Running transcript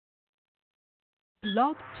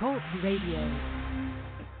Blog Talk Radio.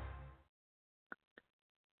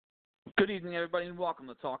 Good evening, everybody, and welcome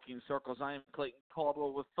to Talking Circles. I am Clayton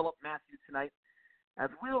Caldwell with Philip Matthews tonight,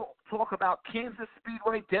 as we'll talk about Kansas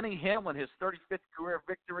Speedway. Denny Hamlin, his 35th career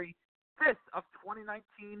victory, 5th of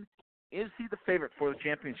 2019. Is he the favorite for the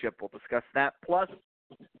championship? We'll discuss that. Plus,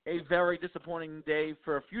 a very disappointing day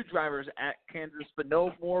for a few drivers at Kansas, but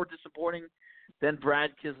no more disappointing than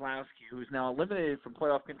Brad Keselowski, who's now eliminated from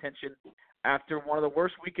playoff contention after one of the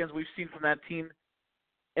worst weekends we've seen from that team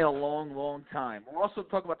in a long, long time. We'll also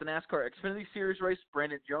talk about the NASCAR XFINITY Series race.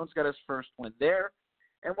 Brandon Jones got his first win there.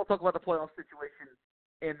 And we'll talk about the playoff situation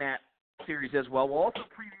in that series as well. We'll also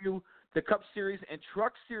preview the Cup Series and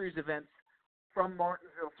Truck Series events from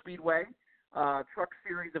Martinsville Speedway. Truck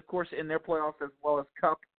Series, of course, in their playoffs as well as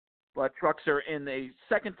Cup. But trucks are in a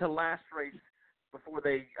second-to-last race before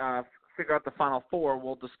they figure out the Final Four.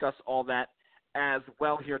 We'll discuss all that as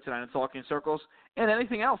well here tonight in Talking Circles, and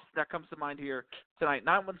anything else that comes to mind here tonight.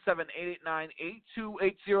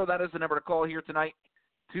 917-889-8280, that is the number to call here tonight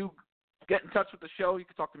to get in touch with the show. You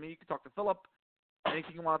can talk to me, you can talk to Philip,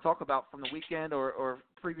 anything you want to talk about from the weekend or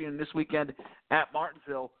previewing this weekend at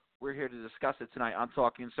Martinsville. We're here to discuss it tonight on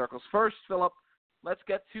Talking Circles. First, Philip, let's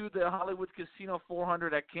get to the Hollywood Casino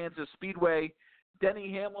 400 at Kansas Speedway.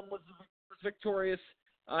 Denny Hamlin was victorious,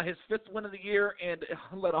 his 5th win of the year, and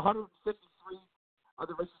led 153 of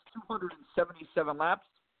the race's 277 laps.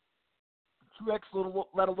 Truex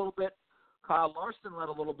led a little bit. Kyle Larson led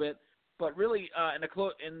a little bit. But really, in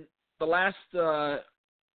the last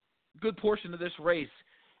good portion of this race,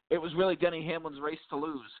 it was really Denny Hamlin's race to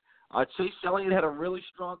lose. Chase Elliott had a really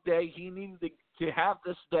strong day. He needed to have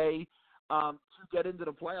this day to get into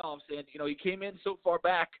the playoffs. And, he came in so far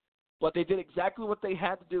back, but they did exactly what they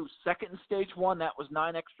had to do. Second in stage 1, that was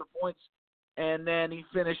 9 extra points. And then he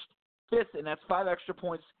finished 5th, and that's 5 extra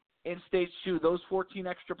points in stage 2. Those 14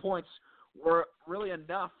 extra points were really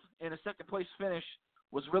enough, and a second-place finish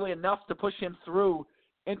was really enough to push him through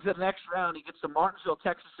into the next round. He gets to Martinsville,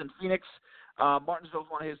 Texas, and Phoenix. Martinsville is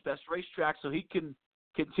one of his best racetracks, so he can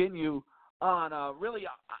continue on. I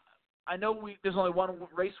know there's only one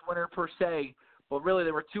race winner per se, but really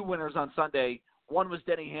there were 2 winners on Sunday. One was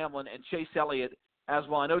Denny Hamlin and Chase Elliott as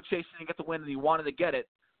well. I know Chase didn't get the win, and he wanted to get it,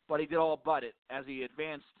 but he did all but it as he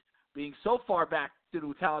advanced. Being so far back due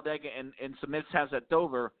to Talladega and some mishaps at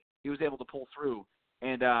Dover, he was able to pull through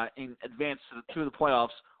and advance through the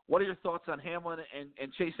playoffs. What are your thoughts on Hamlin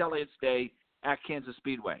and Chase Elliott's day at Kansas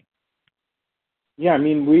Speedway? Yeah, I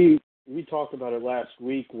mean, we talked about it last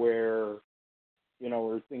week where,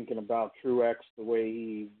 we're thinking about Truex, the way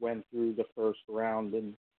he went through the first round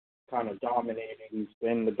and kind of dominating. He's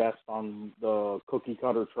been the best on the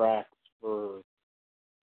cookie-cutter tracks for,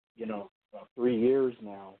 about 3 years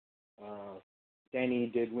now. Denny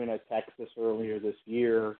did win at Texas earlier this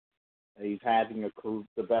year. He's having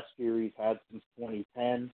the best year he's had since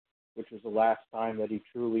 2010, which was the last time that he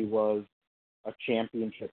truly was a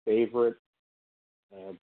championship favorite.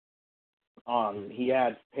 He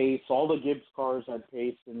had pace. All the Gibbs cars had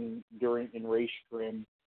pace in race trim.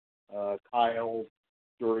 Kyle,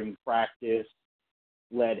 during practice,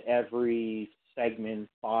 led every segment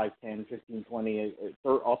 5, 10, 15, 20,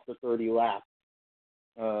 up to 30 laps.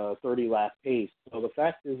 30-lap pace. So the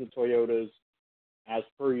fact is the Toyotas, as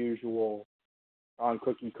per usual, on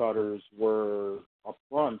cookie cutters were up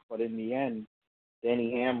front, but in the end,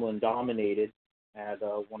 Denny Hamlin dominated at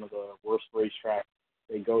one of the worst racetracks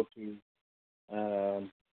they go to,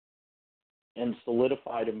 and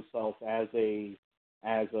solidified himself as a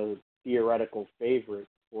theoretical favorite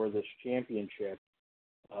for this championship.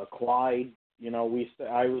 Clyde,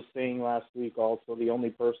 I was saying last week also, the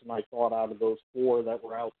only person I thought out of those 4 that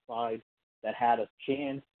were outside that had a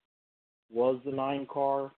chance was the 9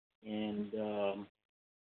 car. And,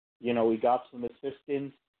 we got some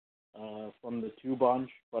assistance from the 2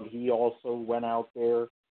 bunch, but he also went out there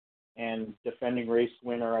and defending race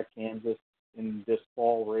winner at Kansas in this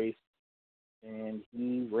fall race. And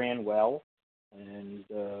he ran well. And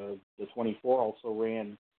the 24 also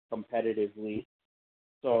ran competitively.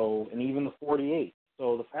 So, and even the 48.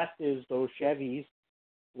 So the fact is those Chevys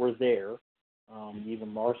were there.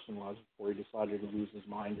 Even Larson was before he decided to lose his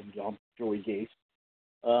mind and jump Joey Gase.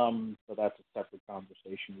 So that's a separate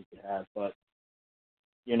conversation we could have. But,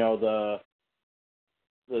 the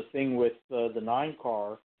thing with the 9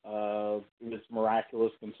 car, it was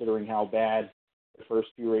miraculous considering how bad the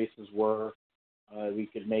first few races were. We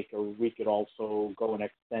could also go and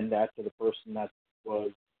extend that to the person that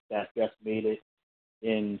just made it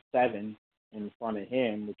in 7 in front of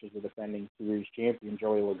him, which is the defending series champion,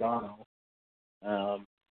 Joey Logano.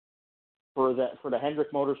 for the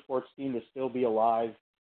Hendrick Motorsports team to still be alive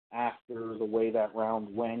after the way that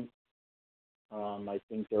round went, I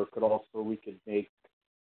think we could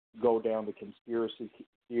go down the conspiracy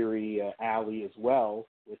theory alley as well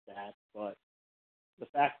with that. But the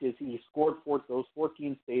fact is, he scored those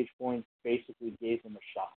 14 stage points, basically gave him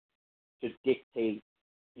a shot to dictate,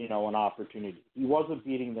 an opportunity. He wasn't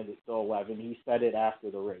beating the 11. He said it after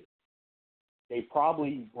the race. They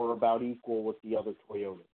probably were about equal with the other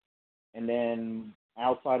Toyotas. And then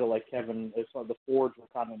outside of Kevin, the Fords were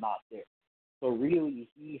kind of not there. So really,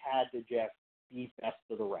 he had to just be best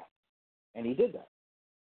of the rest. And he did that.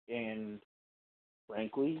 And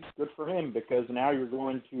frankly, good for him, because now you're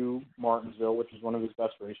going to Martinsville, which is one of his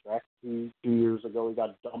best racetracks. 2 years ago, he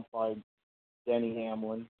got dumped by Denny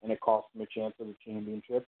Hamlin, and it cost him a chance at a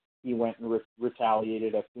championship. He went and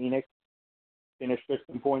retaliated at Phoenix, finished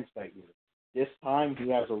 15 points that year. This time, he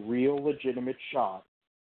has a real legitimate shot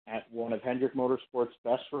at one of Hendrick Motorsports'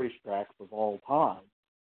 best racetracks of all time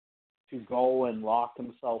to go and lock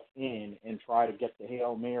himself in and try to get the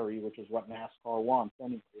Hail Mary, which is what NASCAR wants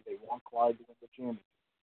anyway. They want Clyde to win the championship.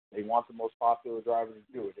 They want the most popular driver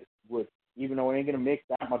to do it. Even though it ain't going to make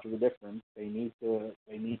that much of a difference, they need to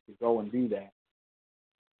go and do that.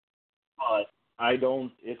 But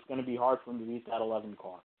it's going to be hard for him to beat that 11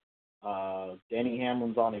 car. Denny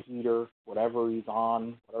Hamlin's on a heater, whatever he's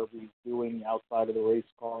on, whatever he's doing outside of the race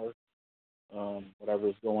car,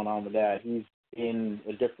 whatever's going on with that. He's been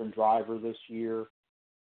a different driver this year,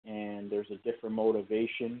 and there's a different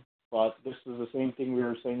motivation. But this is the same thing we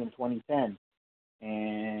were saying in 2010.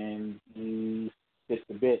 And he hit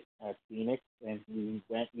the bit at Phoenix, and he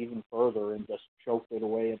went even further and just choked it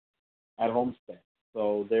away at Homestead.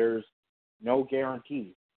 So there's no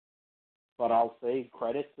guarantees. But I'll say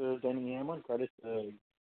credit to Denny Hamlin, credit to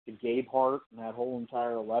Gabe Hart and that whole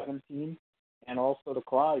entire 11 team, and also to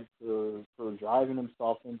Clyde for driving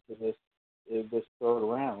himself into this third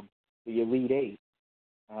round, the Elite Eight,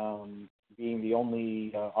 being the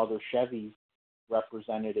only other Chevy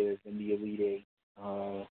representative in the Elite Eight.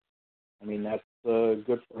 That's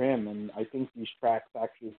good for him, and I think these tracks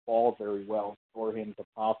actually fall very well for him to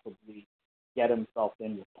possibly get himself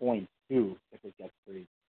in with points, too, if it gets crazy.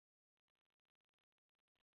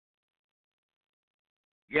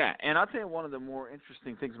 Yeah, and I'll tell you one of the more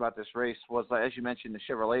interesting things about this race was, as you mentioned, the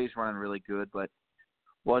Chevrolet's running really good, but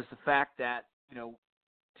was the fact that,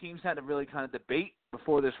 teams had to really kind of debate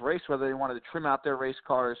before this race whether they wanted to trim out their race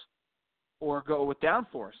cars or go with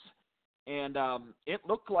downforce. And it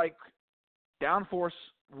looked like downforce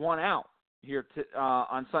won out here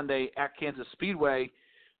on Sunday at Kansas Speedway.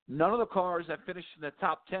 None of the cars that finished in the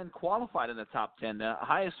top 10 qualified in the top 10. The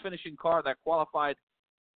highest finishing car that qualified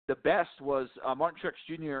the best was Martin Truex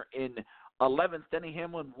Jr. in 11th. Denny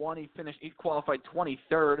Hamlin won. He qualified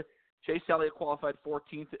 23rd. Chase Elliott qualified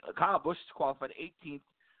 14th. Kyle Busch qualified 18th.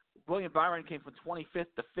 William Byron came from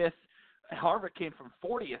 25th to 5th. Harvick came from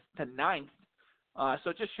 40th to 9th. So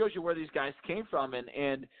it just shows you where these guys came from.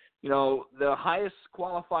 And the highest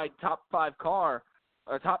qualified top 5 car,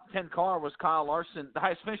 or top 10 car was Kyle Larson. The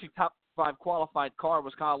highest finishing top 5 qualified car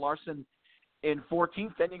was Kyle Larson in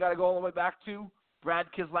 14th. Then you got to go all the way back to Brad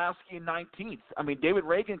Keselowski in 19th. David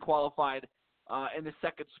Reagan qualified in the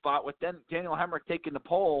second spot, with Daniel Hemrick taking the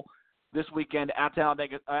pole this weekend at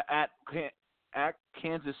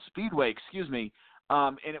Kansas Speedway,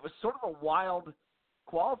 and it was sort of a wild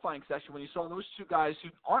qualifying session when you saw those two guys who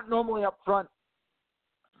aren't normally up front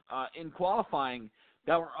in qualifying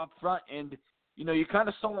that were up front, and you kind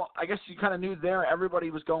of saw, I guess you kind of knew there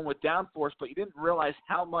everybody was going with downforce, but you didn't realize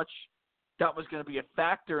how much that was going to be a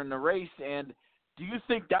factor in the race. And do you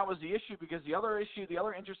think that was the issue? Because the other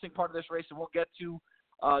interesting part of this race, and we'll get to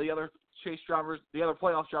the other chase drivers, the other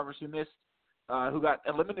playoff drivers who missed, who got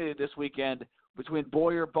eliminated this weekend between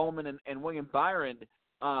Boyer, Bowman, and William Byron.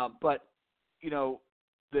 But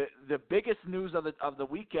the biggest news of the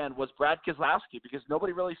weekend was Brad Keselowski, because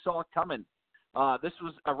nobody really saw it coming. This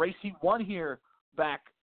was a race he won here back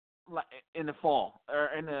in the fall, or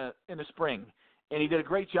in the spring, and he did a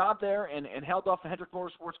great job there and held off the Hendrick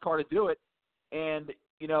Motorsports car to do it. And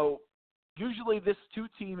usually this 2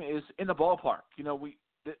 team is in the ballpark.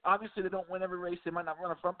 Obviously they don't win every race. They might not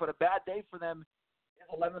run up front, but a bad day for them is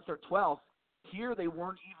 11th or 12th. Here they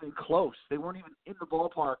weren't even close. They weren't even in the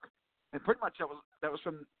ballpark, and pretty much that was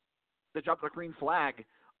from the drop of the green flag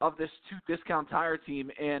of this 2 discount tire team,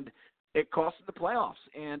 and it cost them the playoffs.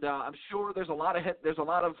 And I'm sure there's a lot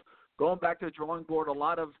of going back to the drawing board, a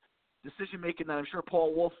lot of decision making that I'm sure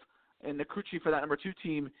Paul Wolf and the crew chief for that number 2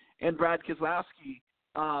 team and Brad Keselowski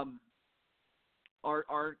are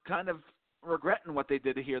kind of regretting what they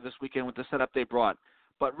did here this weekend with the setup they brought.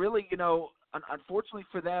 But really, unfortunately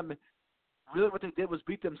for them, really what they did was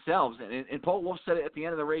beat themselves. And Paul Wolf said it at the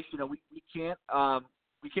end of the race. We can't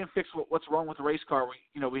fix what's wrong with the race car. We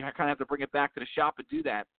kind of have to bring it back to the shop and do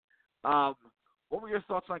that. What were your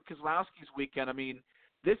thoughts on Keselowski's weekend? I mean,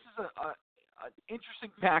 this is an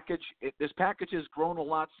interesting package. This package has grown a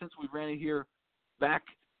lot since we ran it here back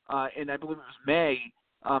in, I believe it was May.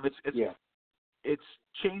 It's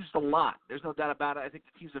changed a lot. There's no doubt about it. I think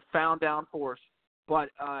the teams have found downforce. But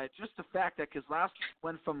just the fact that Keselowski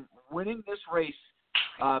went from winning this race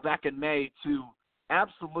back in May to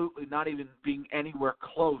absolutely not even being anywhere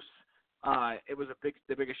close, it was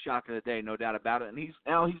the biggest shock of the day, no doubt about it. And he's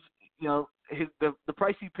the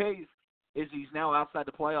price he pays is he's now outside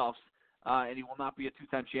the playoffs, and he will not be a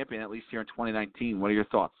two-time champion, at least here in 2019. What are your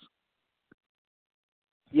thoughts?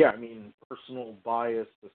 Yeah, I mean, personal bias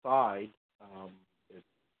aside,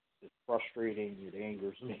 it's frustrating. It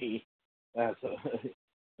angers me as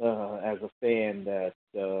a fan that.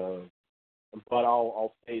 But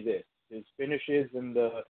I'll say this: his finishes in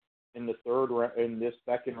this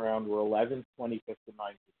second round were 11th, 25th, and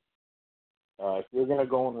 19th. If you're going to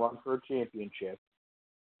go and run for a championship,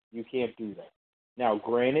 you can't do that. Now,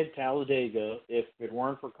 granted, Talladega, if it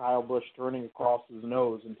weren't for Kyle Busch turning across his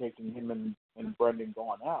nose and taking him and Brendan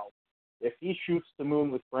Gaughan out, if he shoots the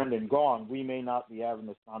moon with Brendan Gaughan, we may not be having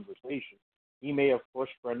this conversation. He may have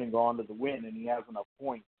pushed Brendan Gaughan to the win, and he has enough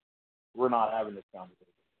points. We're not having this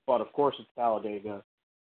conversation. But, of course, it's Talladega.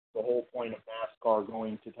 The whole point of NASCAR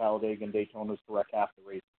going to Talladega and Daytona is to wreck half the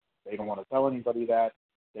race. They don't want to tell anybody that.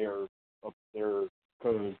 They're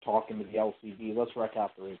talking to the LCD. Let's wreck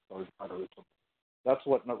half the race. That's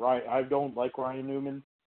what Ryan. I don't like Ryan Newman,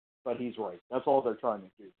 but he's right. That's all they're trying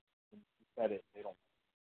to do. He said it. They don't.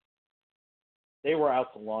 They were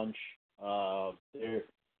out to lunch.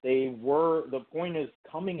 They were. The point is,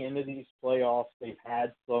 coming into these playoffs, they've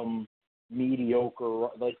had some mediocre.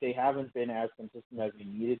 Like, they haven't been as consistent as they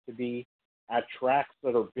needed to be at tracks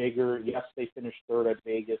that are bigger. Yes, they finished third at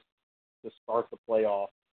Vegas to start the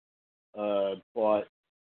playoffs, but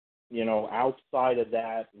outside of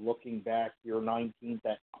that, looking back, you're 19th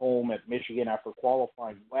at home at Michigan after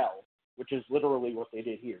qualifying well, which is literally what they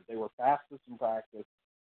did here. They were fastest in practice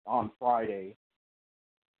on Friday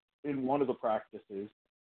in one of the practices,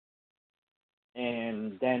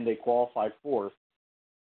 and then they qualified fourth,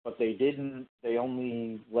 but they didn't. They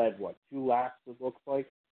only led 2 laps, it looks like,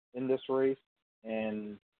 in this race,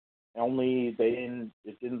 and it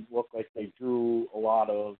didn't look like they drew a lot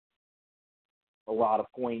of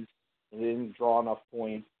points. They didn't draw enough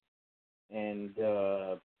points, and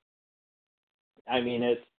I mean,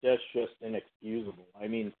 it's just inexcusable. I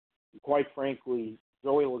mean, quite frankly,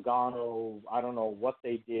 Joey Logano, I don't know what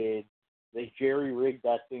they did. They jerry-rigged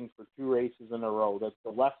that thing for 2 races in a row. That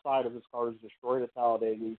the left side of his car was destroyed at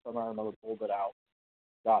Talladega. He somehow or another pulled it out,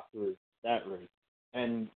 got through that race.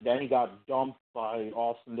 And then he got dumped by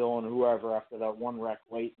Austin Dillon, whoever, after that one wreck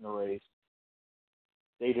late in the race.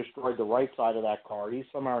 They destroyed the right side of that car. He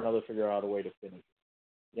somehow or another figured out a way to finish.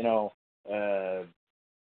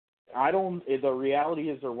 The reality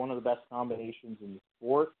is they're one of the best combinations in the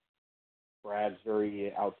sport. Brad's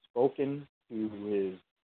very outspoken to his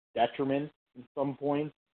detriment in some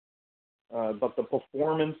points. But the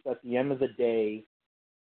performance at the end of the day,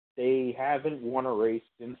 they haven't won a race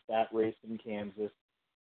since that race in Kansas.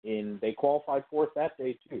 They qualified fourth that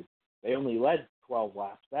day, too. They only led 12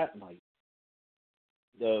 laps that night.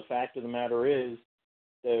 The fact of the matter is,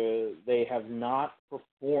 they have not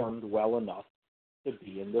performed well enough to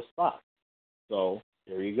be in this spot. So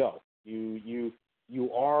there you go. You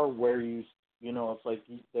are where it's like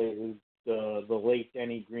the late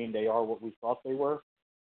Denny Green. They are what we thought they were.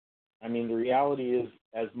 I mean, the reality is,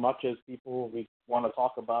 as much as we want to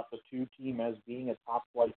talk about the 2 team as being a top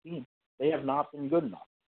flight team, they have not been good enough.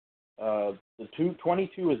 The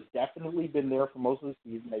 22 has definitely been there for most of the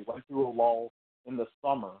season. They went through a lull in the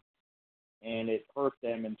summer, and it hurt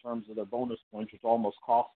them in terms of their bonus points, which almost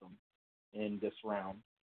cost them in this round.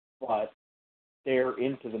 But they're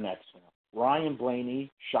into the next round. Ryan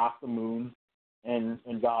Blaney shot the moon and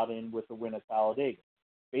got in with the win at Talladega.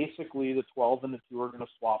 Basically, the 12 and the 2 are going to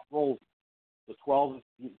swap roles. The 12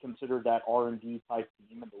 is considered that R&D type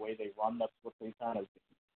team, and the way they run, that's what they kind of do.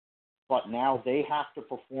 But now they have to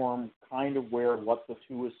perform kind of what the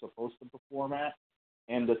 2 is supposed to perform at,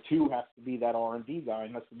 and the 2 has to be that R&D guy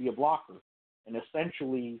and has to be a blocker. And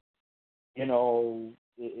essentially,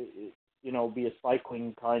 be a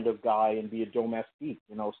cycling kind of guy and be a domestique,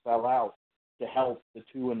 sell out to help the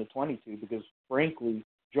 2 and the 22, because frankly,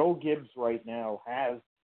 Joe Gibbs right now has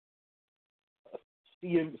a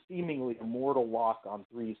seemingly a mortal lock on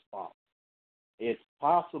 3 spots. it's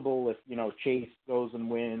possible if, Chase goes and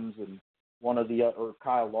wins and one of the, or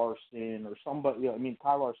Kyle Larson or somebody,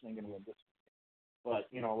 Kyle Larson ain't going to win this weekend.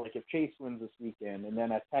 But, like if Chase wins this weekend and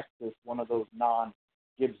then at Texas, one of those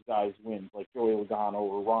non-Gibbs guys wins, like Joey Logano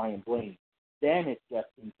or Ryan Blaney, then it gets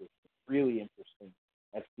interesting, really interesting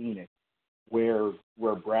at Phoenix, where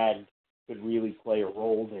Brad could really play a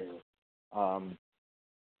role there.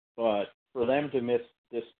 But for them to miss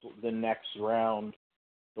the next round,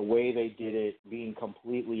 the way they did it, being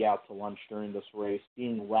completely out to lunch during this race,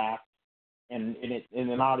 being lapped, and it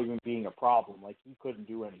not even being a problem, like he couldn't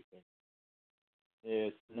do anything,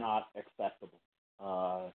 it's not acceptable.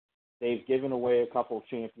 They've given away a couple of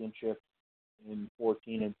championships in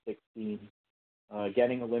 14 and 16.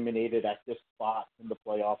 Getting eliminated at this spot in the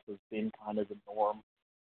playoffs has been kind of the norm.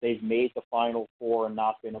 They've made the Final Four and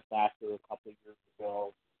not been a factor a couple of years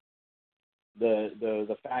ago.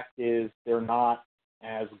 The fact is they're not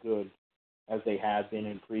as good as they have been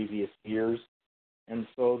in previous years, and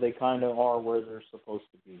so they kind of are where they're supposed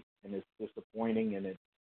to be, and it's disappointing.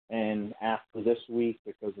 And after this week,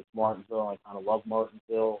 because it's Martinsville, I kind of love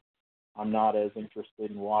Martinsville. I'm not as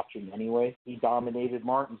interested in watching anyway. He dominated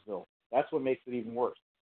Martinsville. That's what makes it even worse.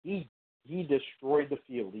 He destroyed the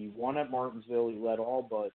field. He won at Martinsville. He led all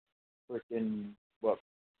but freaking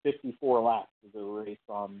 54 laps of the race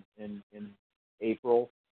in April,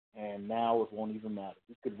 and now it won't even matter.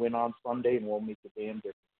 He could win on Sunday and won't make a damn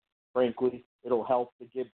difference. Frankly, it'll help the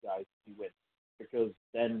Gibbs guys if he wins, because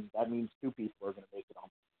then that means two people are going to make it on.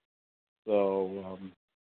 So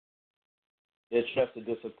it's just a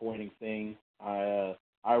disappointing thing.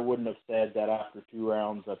 I wouldn't have said that after 2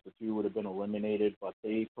 rounds that the two would have been eliminated, but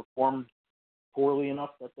they performed poorly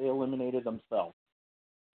enough that they eliminated themselves.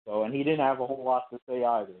 So, and he didn't have a whole lot to say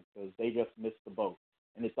either, because they just missed the boat.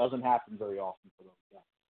 And it doesn't happen very often for those guys.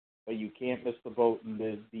 But you can't miss the boat in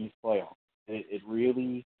these playoffs. It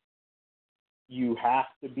really, you have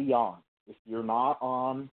to be on. If you're not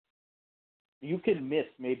on, you can miss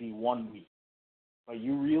maybe 1 week, but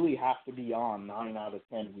you really have to be on 9 out of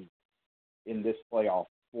 10 weeks in this playoff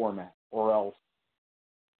format, or else,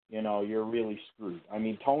 you're really screwed.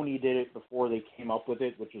 Tony did it before they came up with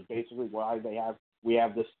it, which is basically why we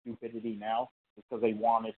have this stupidity now, because they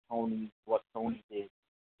wanted what Tony did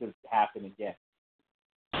to happen again.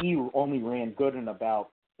 He only ran good in about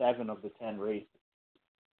 7 of the 10 races.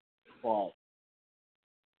 But,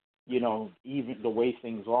 even the way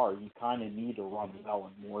things are, you kind of need to run well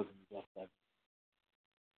in more than just 7.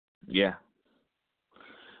 Yeah.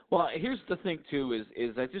 Well, here's the thing too: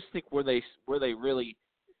 is I just think where they really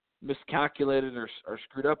miscalculated or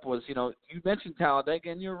screwed up was, you mentioned Talladega,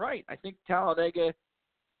 and you're right. I think Talladega,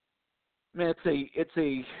 man, it's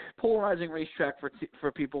a polarizing racetrack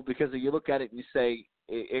for people, because you look at it and you say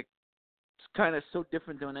it's kind of so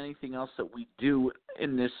different than anything else that we do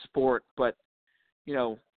in this sport. But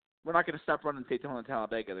we're not going to stop running Daytona and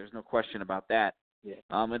Talladega. There's no question about that. Yeah.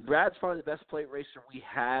 And Brad's probably the best plate racer we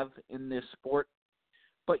have in this sport.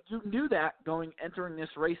 But you knew that entering this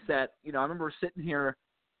race that, I remember sitting here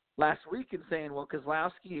last week and saying, well,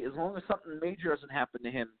 Keselowski, as long as something major doesn't happen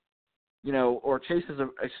to him, or Chase has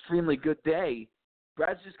an extremely good day,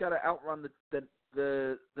 Brad's just got to outrun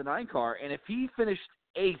the 9 car. And if he finished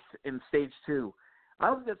 8th in stage 2, I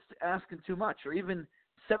don't think that's asking too much, or even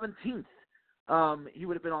 17th. He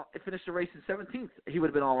would have been finished the race in 17th. He would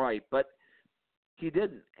have been all right, but he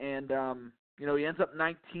didn't. And, he ends up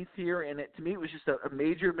 19th here, and to me it was just a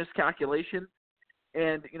major miscalculation.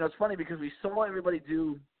 And, it's funny because we saw everybody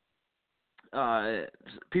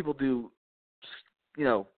people do,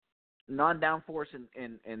 non-downforce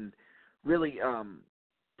and really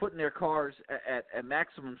putting their cars at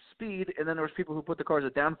maximum speed, and then there was people who put the cars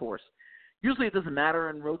at downforce. Usually it doesn't matter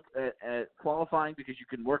in road qualifying, because you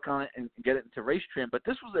can work on it and get it into race trim, but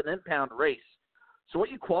this was an impound race. So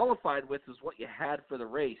what you qualified with is what you had for the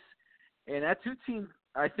race. And that 2-team,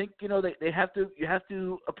 I think, you have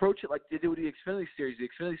to approach it like they do with the Xfinity Series. The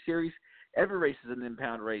Xfinity Series, every race is an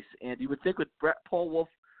impound race. And you would think with Paul Wolf,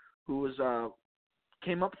 who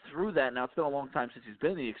came up through that. Now, it's been a long time since he's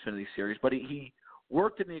been in the Xfinity Series, but he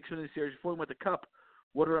worked in the Xfinity Series before he went to Cup,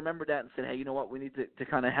 would have remembered that and said, hey, you know what, we need to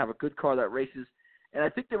kind of have a good car that races. And I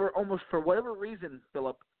think they were almost, for whatever reason,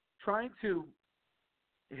 Philip, trying to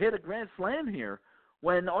hit a grand slam here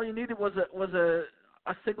when all you needed was a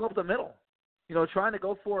signal up the middle. Trying to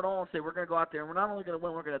go for it all and say, we're going to go out there and we're not only going to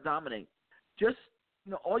win, we're going to dominate. Just,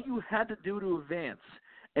 all you had to do to advance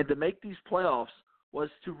and to make these playoffs was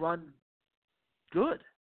to run good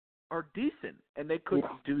or decent, and they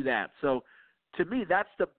couldn't do that. So, to me, that's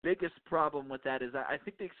the biggest problem with that, is I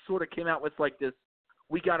think they sort of came out with like this,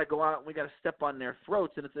 we got to go out and we got to step on their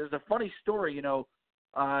throats. And there's a funny story,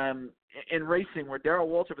 in racing where Darrell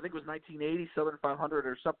Waltrip, I think it was 1980 Southern 500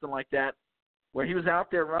 or something like that, where he was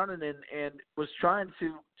out there running and was trying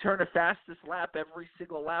to turn the fastest lap every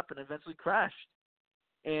single lap and eventually crashed.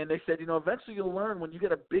 And they said, eventually you'll learn when you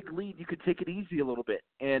get a big lead, you could take it easy a little bit.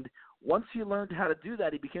 And once he learned how to do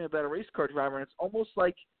that, he became a better race car driver. And it's almost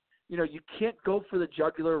like, you can't go for the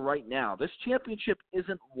jugular right now. This championship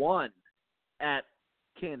isn't won at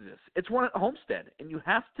Kansas. It's won at Homestead. And you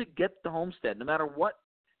have to get the Homestead no matter what,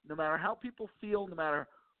 no matter how people feel, no matter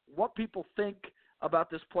what people think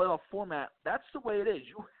about this playoff format. That's the way it is.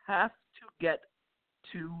 You have to get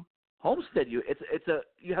to Homestead.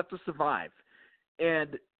 You have to survive.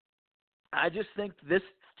 And I just think this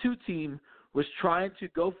 2 team was trying to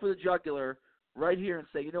go for the jugular right here and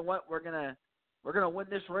say, you know what, we're gonna win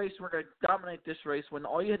this race, we're gonna dominate this race. When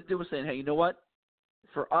all you had to do was say, hey, you know what,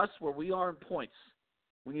 for us where we are in points,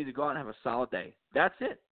 we need to go out and have a solid day. That's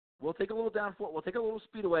it. We'll take a little downforce, we'll take a little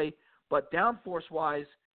speed away, but downforce wise,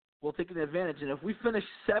 we'll take an advantage. And if we finish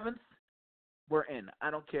 7th, we're in.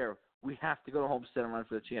 I don't care. We have to go to Homestead and run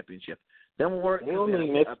for the championship. Then we'll work. They only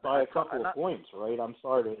missed by a couple of points, right? I'm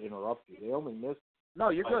sorry to interrupt you. They only missed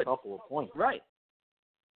by a couple of points. Right.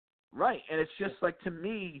 Right. And it's just like, to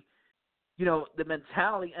me, the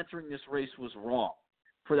mentality entering this race was wrong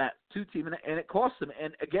for that 2 team, and it cost them.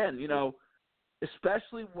 And again,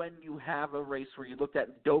 especially when you have a race where you looked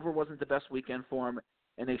at Dover wasn't the best weekend for them,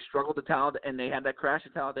 and they struggled to Talladega, and they had that crash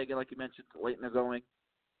at Talladega, like you mentioned, late in the going.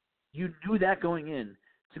 You knew that going in.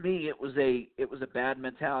 To me, it was a bad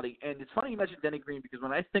mentality. And it's funny you mentioned Denny Green, because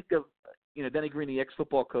when I think of Denny Green, the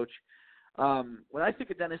ex-football coach, when I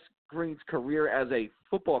think of Dennis Green's career as a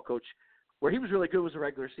football coach, where he was really good was the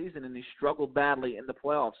regular season, and he struggled badly in the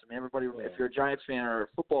playoffs. I mean, everybody, if you're a Giants fan or a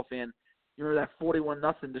football fan, you remember that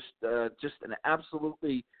 41-0, just an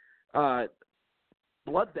absolutely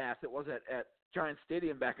bloodbath it was at Giants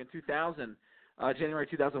Stadium back in 2000, January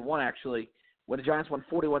 2001, actually, when the Giants won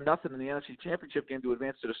 41-0 in the NFC Championship game to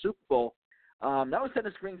advance to the Super Bowl. That was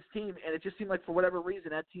Dennis Green's team, and it just seemed like for whatever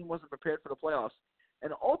reason that team wasn't prepared for the playoffs.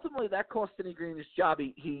 And ultimately that cost Denny Green his job.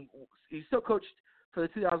 He still coached for the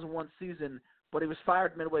 2001 season, but he was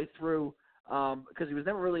fired midway through because he was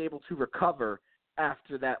never really able to recover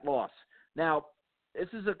after that loss. Now, this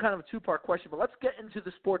is a kind of a 2-part question, but let's get into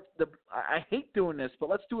the sport. I hate doing this, but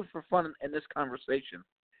let's do it for fun in this conversation.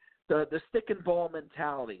 The stick and ball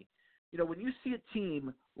mentality. When you see a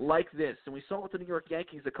team like this, and we saw it with the New York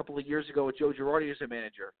Yankees a couple of years ago with Joe Girardi as a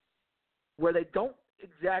manager, where they don't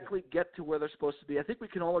exactly get to where they're supposed to be. I think we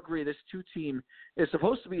can all agree this 2 team is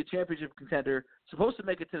supposed to be a championship contender, supposed to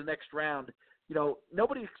make it to the next round.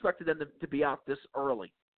 Nobody expected them to be out this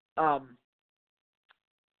early.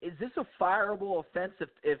 Is this a fireable offense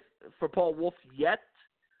if for Paul Wolf yet?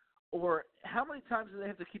 Or how many times do they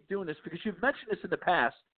have to keep doing this? Because you've mentioned this in the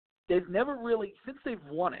past. They've never really, since they've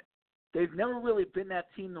won it, they've never really been that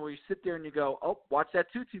team where you sit there and you go, oh, watch that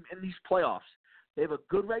 2 team in these playoffs. They have a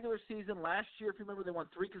good regular season. Last year, if you remember, they won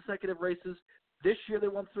 3 consecutive races. This year they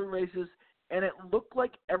won 3 races, and it looked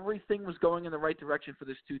like everything was going in the right direction for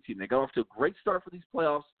this 2 team. They got off to a great start for these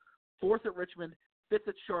playoffs, 4th at Richmond, 5th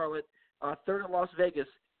at Charlotte, 3rd at Las Vegas.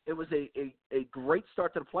 It was a great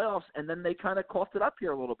start to the playoffs, and then they kind of coughed it up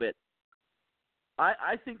here a little bit.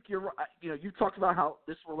 I think you talked about how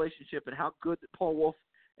this relationship and how good Paul Wolf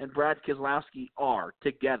and Brad Keselowski are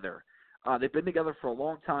together. They've been together for a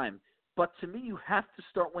long time. But to me, you have to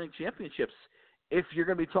start winning championships if you're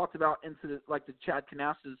going to be talked about into the Chad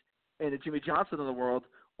Canasses and the Jimmy Johnson of the world,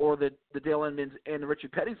 or the Dale Inmans and the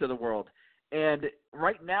Richard Pettys of the world. And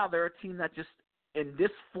right now, they're a team that just, in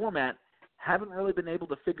this format, haven't really been able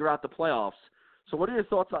to figure out the playoffs. So what are your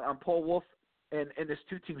thoughts on Paul Wolf and this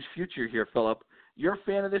 2 teams' future here, Philip? You're a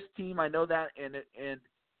fan of this team. I know that, and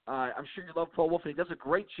I'm sure you love Paul Wolf, and he does a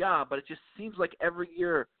great job, but it just seems like every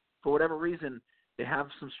year, for whatever reason, they have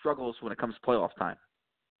some struggles when it comes to playoff time.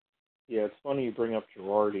 Yeah, it's funny you bring up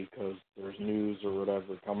Girardi because there's news or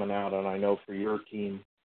whatever coming out, and I know for your team,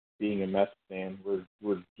 being a Mets fan,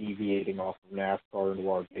 we're deviating off of NASCAR into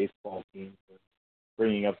our baseball team. So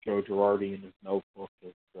bringing up Joe Girardi in his notebook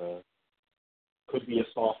could be a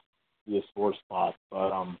sore spot.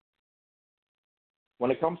 But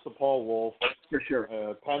when it comes to Paul Wolf, for sure,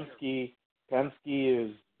 Penske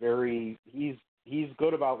is he's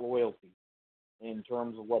good about loyalty in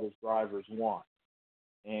terms of what his drivers want.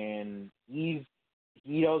 And he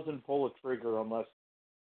doesn't pull a trigger unless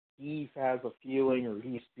he has a feeling or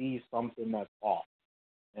he sees something that's off.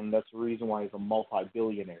 And that's the reason why he's a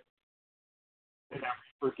multi-billionaire. And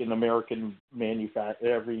every freaking American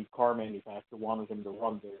every car manufacturer wanted him to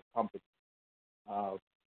run their company.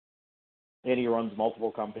 And he runs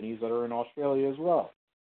multiple companies that are in Australia as well.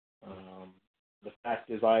 The fact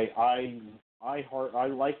is, I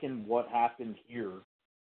liken what happened here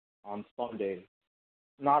on Sunday,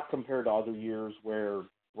 not compared to other years where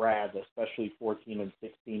Brad, especially 14 and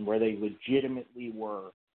 16, where they legitimately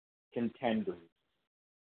were contenders,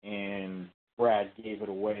 and Brad gave it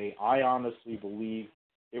away. I honestly believe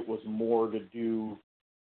it was more to do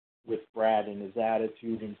with Brad and his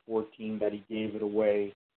attitude in 14 that he gave it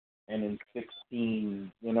away, and in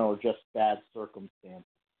 16, just bad circumstances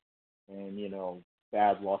and,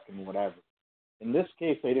 bad luck and whatever. In this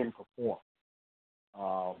case, they didn't perform.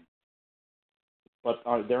 But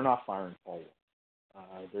they're not firing Paul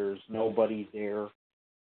Wolf. There's nobody there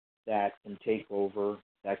that can take over,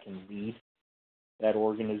 that can lead that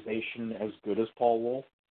organization as good as Paul Wolf.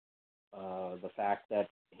 The fact that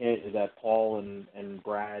Paul and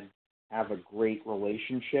Brad have a great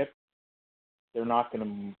relationship, that's not going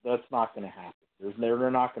to happen.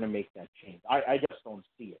 They're not going to make that change. I just don't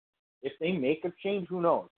see it. If they make a change, who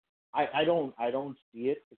knows? I don't see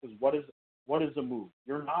it, because what is a move?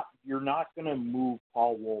 You're not going to move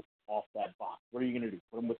Paul Wolf off that box. What are you going to do?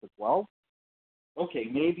 Put him with the 12? Okay,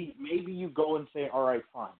 maybe you go and say, all right,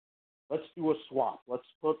 fine. Let's do a swap. Let's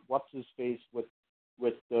put what's his face with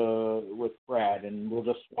Brad, and we'll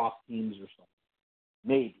just swap teams or something.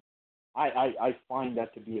 Maybe. I find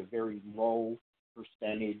that to be a very low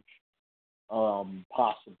percentage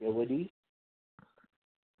possibility.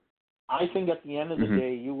 I think at the end of the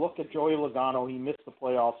day, you look at Joey Logano, he missed the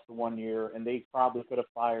playoffs the 1 year, and they probably could have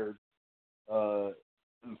fired a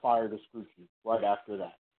screw chief right after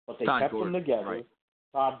that. But they kept them together, right.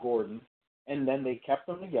 Todd Gordon, and then they kept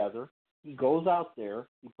them together. He goes out there,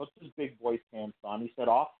 he puts his big boy pants on, he said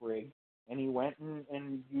off rig, and he went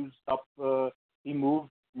and used up, he moved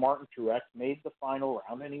Martin Truex, made the final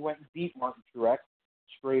round, and he went and beat Martin Truex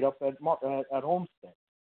straight up at Homestead.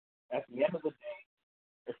 At the end of the day,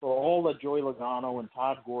 for all that Joey Logano and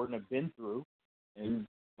Todd Gordon have been through, and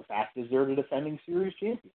the fact is they're the defending series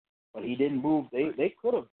champions, but he didn't move. They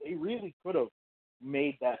really could have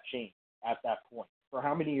made that change at that point. For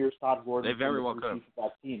how many years Todd Gordon? They very well could have.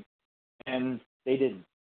 That team, and they didn't.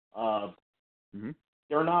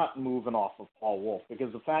 They're not moving off of Paul Wolf,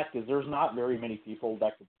 because the fact is there's not very many people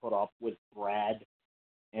that could put up with Brad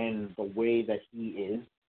and the way that he is.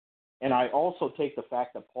 And I also take the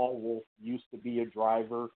fact that Paul Wolf used to be a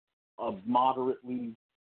driver, a moderately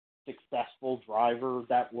successful driver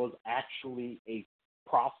that was actually a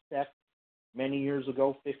prospect many years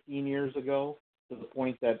ago, 15 years ago, to the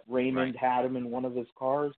point that Raymond had him in one of his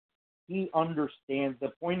cars. He understands. The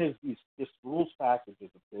point is this rules package is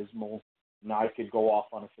abysmal. And I could go off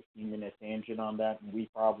on a 15-minute tangent on that, and we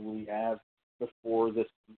probably have before this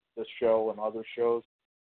show and other shows.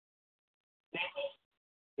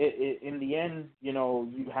 In the end,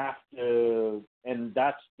 you have to, and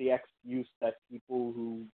that's the excuse that people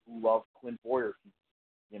who love Clint Boyer,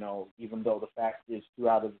 even though the fact is 2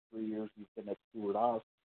 out of the 3 years he's been at Stewart Haas,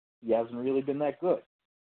 he hasn't really been that good.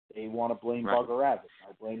 They want to blame Bugger Rabbit.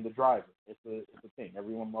 I blame the driver. It's a thing.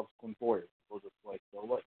 Everyone loves Clint Boyer.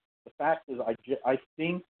 The fact is, I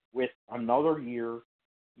think with another year,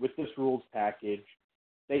 with this rules package,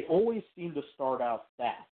 they always seem to start out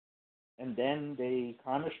fast. And then they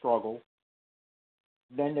kind of struggle.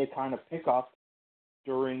 Then they kind of pick up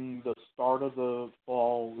during the start of the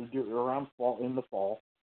fall, around fall, in the fall.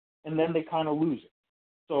 And then they kind of lose it.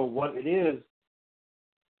 So what it is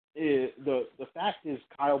the fact is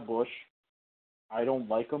Kyle Busch, I don't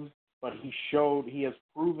like him, but he has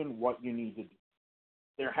proven what you need to do.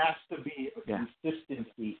 There has to be a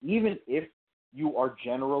consistency, even if you are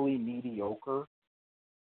generally mediocre,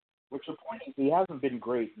 which the point is he hasn't been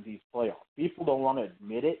great in these playoffs. People don't want to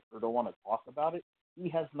admit it or don't want to talk about it. He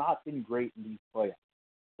has not been great in these playoffs.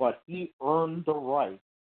 But he earned the right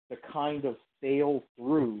to kind of sail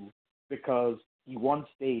through because he won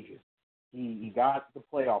stages. He got the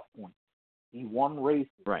playoff points. He won races.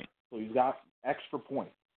 Right. So he's got extra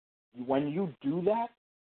points. When you do that,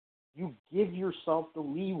 you give yourself the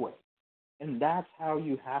leeway. And that's how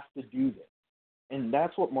you have to do this. And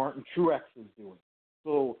that's what Martin Truex is doing.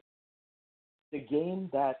 So the game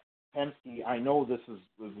that Penske, I know this is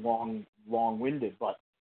long-winded, but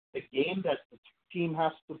the game that the team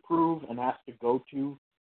has to prove and has to go to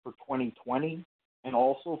for 2020 and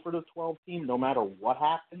also for the 12 team, no matter what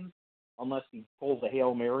happens, unless he pulls a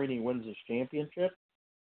Hail Mary and he wins his championship,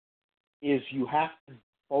 is you have to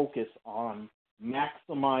focus on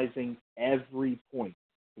maximizing every point,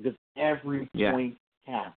 because every point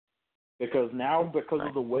counts. Because now, because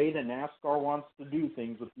of the way that NASCAR wants to do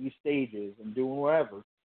things with these stages and doing whatever,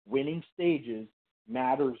 winning stages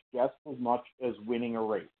matters just as much as winning a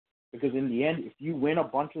race. Because in the end, if you win a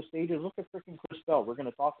bunch of stages, look at freaking Chris Bell. We're going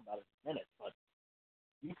to talk about it in a minute, but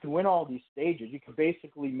you can win all these stages. You can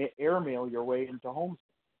basically airmail your way into home.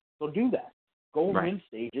 So do that. Go and win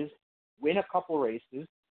stages, win a couple races,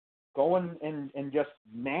 go and just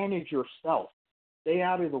manage yourself. Stay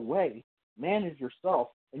out of the way, manage yourself,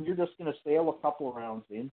 and you're just going to sail a couple of rounds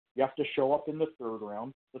in. You have to show up in the third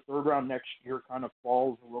round. The third round next year kind of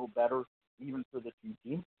falls a little better even for the two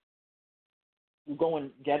teams. You go and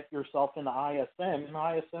get yourself into ISM, and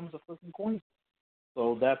ISM's a freaking coin.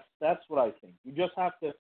 So that's what I think. You just have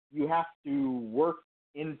to work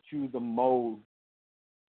into the mode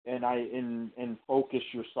and focus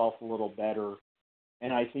yourself a little better,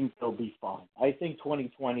 and I think they'll be fine. I think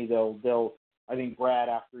 2020 I think Brad,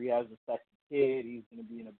 after he has a second kid, he's going to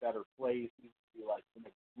be in a better place. He's going to be like in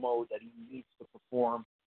a mode that he needs to perform.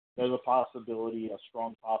 There's a possibility, a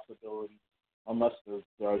strong possibility, unless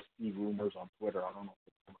there see rumors on Twitter. I don't know if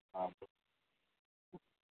it's coming out.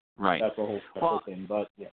 Right. That's a whole special thing, but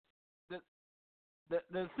yeah.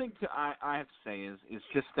 The thing I have to say is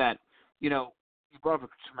just that, you brought up a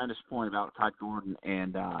tremendous point about Todd Gordon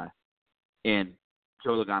and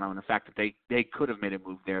Joe Logano and the fact that they could have made a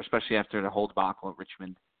move there, especially after the whole debacle at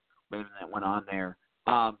Richmond, everything that went on there.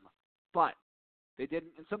 But they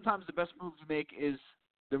didn't. And sometimes the best move to make is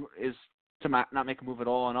to not make a move at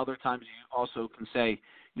all. And other times you also can say,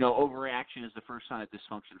 overreaction is the first sign of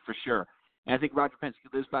dysfunction for sure. And I think Roger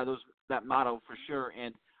Penske lives by that motto for sure.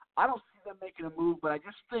 And I don't see them making a move, but I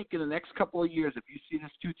just think in the next couple of years, if you see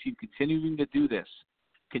this two-team continuing to do this,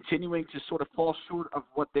 continuing to sort of fall short of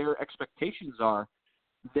what their expectations are,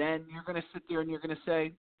 then you're going to sit there and you're going to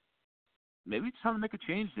say, maybe it's time to make a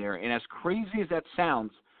change there. And as crazy as that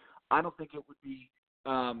sounds, I don't think it would be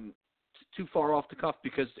too far off the cuff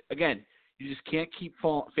because, again, you just can't keep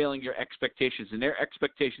failing your expectations. And their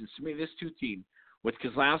expectations, to me, this two-team, with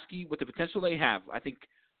Keselowski, with the potential they have, I think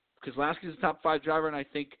Keselowski is a top 5 driver, and I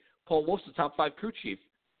think Paul Wolf's the top 5 crew chief.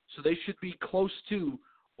 So they should be close to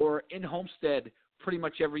or in Homestead pretty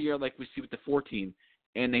much every year like we see with the 14,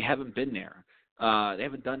 and they haven't been there. They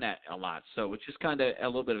haven't done that a lot. So it's just kind of a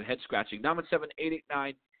little bit of head-scratching.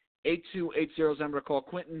 917-889-8280 is the number to call.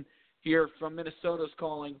 Quentin here from Minnesota is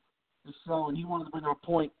calling the show, and he wanted to bring up a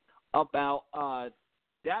point about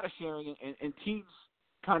data sharing and teams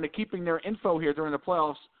kind of keeping their info here during the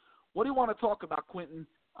playoffs. What do you want to talk about, Quentin?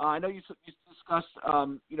 I know you discussed,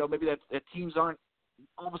 maybe that teams aren't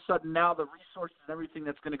all of a sudden now the resources and everything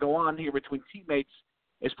that's going to go on here between teammates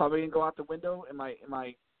is probably going to go out the window. Am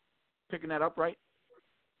I picking that up right?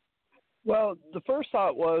 Well, the first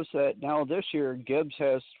thought was that now this year Gibbs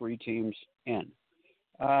has 3 teams in.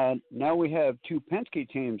 Now we have 2 Penske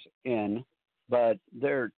teams in, but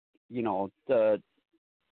they're,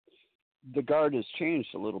 the guard has changed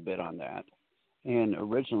a little bit on that. And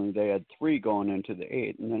originally they had 3 going into the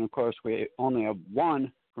 8. And then, of course, we only have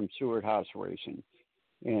 1 from Stewart Haas Racing.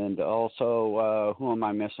 And also, who am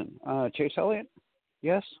I missing? Chase Elliott?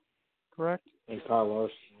 Yes? Correct? And Kyle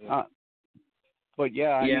Larson. Yeah. But,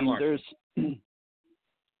 yeah, I mean,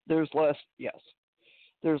 there's less, yes.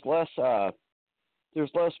 There's less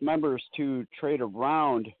members to trade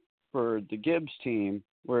around for the Gibbs team,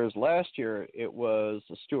 whereas last year it was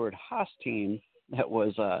the Stewart Haas team that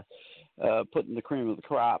was putting the cream of the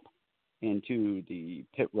crop into the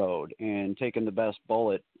pit road and taking the best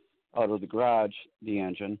bullet out of the garage, the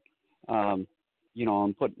engine, and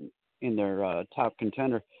putting in their top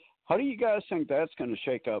contender. How do you guys think that's going to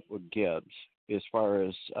shake up with Gibbs as far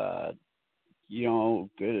as, now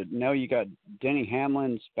you got Denny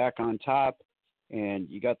Hamlin's back on top, and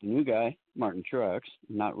you got the new guy, Martin Truex,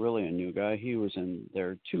 not really a new guy. He was in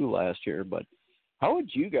there too last year, but how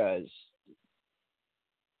would you guys,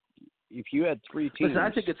 if you had 3 teams? Listen,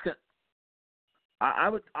 I think it's good. I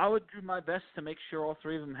would do my best to make sure all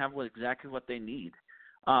 3 of them have exactly what they need.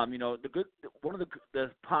 One of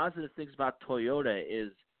the positive things about Toyota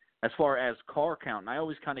is as far as car count, and I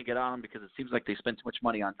always kind of get on them because it seems like they spend too much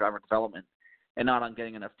money on driver development and not on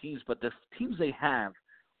getting enough teams. But the teams they have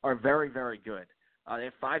are very, very good. They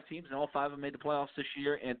have 5 teams, and all 5 of them made the playoffs this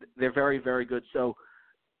year, and they're very, very good. So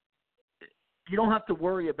you don't have to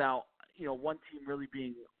worry about one team really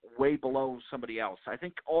being way below somebody else. I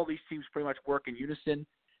think all these teams pretty much work in unison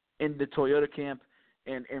in the Toyota camp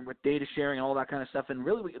and with data sharing and all that kind of stuff. And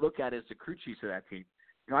really what you look at is the crew chiefs of that team.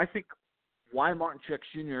 I think why Martin Truex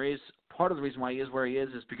Jr. is part of the reason why he is where he is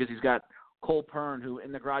because he's got Cole Pern, who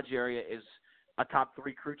in the garage area is a top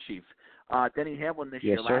 3 crew chief. Denny Hamlin this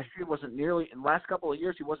year. Sir. Last year wasn't nearly – in the last couple of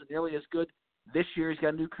years he wasn't nearly as good. This year he's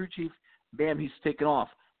got a new crew chief. Bam, he's taken off.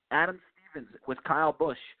 Adam Stevens with Kyle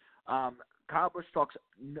Busch. Kyle Busch talks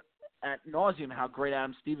at nauseum how great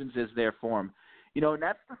Adam Stevens is there for him. And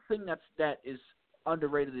that's the thing that is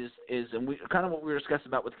underrated is and we kind of what we were discussing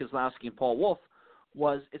about with Keselowski and Paul Wolf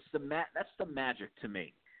was that's the magic to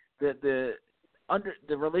me. The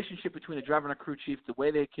relationship between a driver and a crew chief, the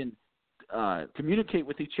way they can communicate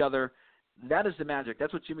with each other, that is the magic.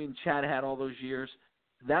 That's what Jimmy and Chad had all those years.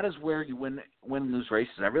 That is where you win those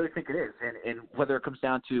races. I really think it is. And whether it comes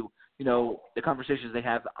down to, the conversations they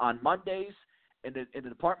have on Mondays in the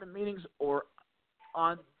department meetings or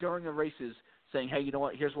during the races saying, hey, you know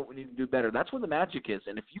what, here's what we need to do better. That's where the magic is.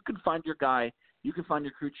 And if you can find your guy, you can find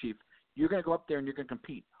your crew chief, you're going to go up there and you're going to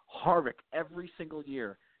compete. Harvick, every single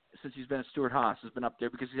year since he's been at Stewart-Haas, has been up there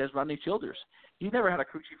because he has Rodney Childers. He never had a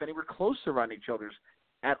crew chief anywhere close to Rodney Childers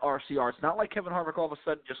at RCR. It's not like Kevin Harvick all of a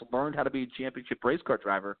sudden just learned how to be a championship race car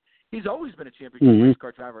driver. He's always been a championship race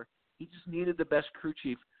car driver. He just needed the best crew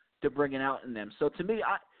chief to bring it out in them. So to me,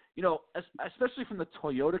 especially from the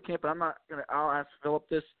Toyota camp, and I'll ask Philip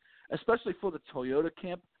this, especially for the Toyota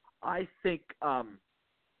camp, I think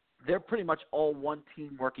they're pretty much all one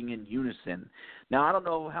team working in unison. Now, I don't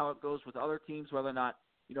know how it goes with other teams, whether or not,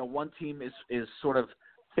 one team is sort of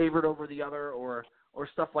favored over the other or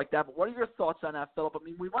stuff like that. But what are your thoughts on that, Philip? I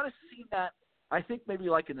mean, we might have seen that, I think, maybe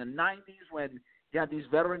like in the 90s when you had these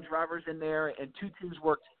veteran drivers in there and two teams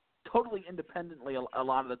worked totally independently a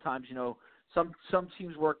lot of the times. Some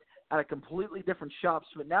teams worked at a completely different shops.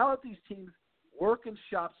 But now that these teams work in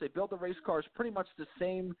shops, they build the race cars pretty much the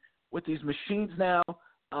same with these machines now,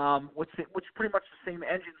 which pretty much the same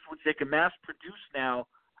engines which they can mass produce now.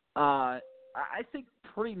 I think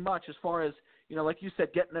pretty much as far as, like you said,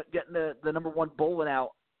 getting the number one bullet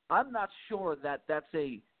out, I'm not sure that that's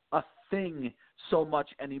a thing so much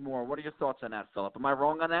anymore. What are your thoughts on that, Philip? Am I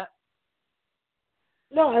wrong on that?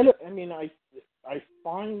 No, I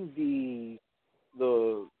find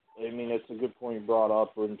it's a good point brought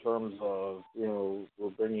up in terms of, we're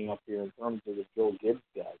bringing up here in terms of the Joe Gibbs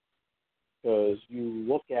guys. Because you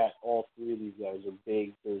look at all three of these guys are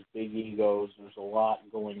big. There's big egos. There's a lot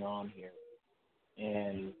going on here.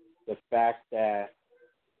 And the fact that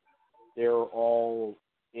they're all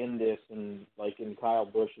in this, and like in Kyle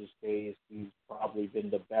Busch's case, he's probably been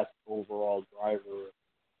the best overall driver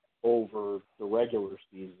over the regular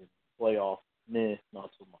season. Playoffs, not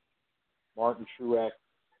so much. Martin Truex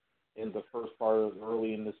in the first part of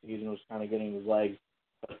early in the season was kind of getting his legs.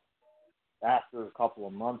 But after a couple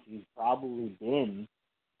of months, he's probably been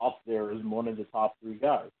up there as one of the top three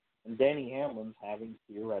guys. And Denny Hamlin's having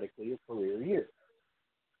theoretically a career year.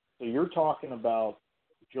 So you're talking about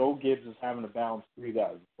Joe Gibbs is having to balance three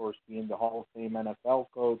guys. Of course, being the Hall of Fame NFL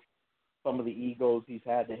coach, some of the egos he's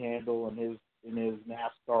had to handle in his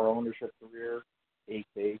NASCAR ownership career,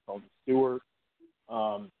 a.k.a. Tony Stewart.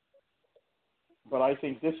 But I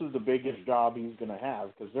think this is the biggest job he's going to have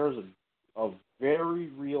because there's a very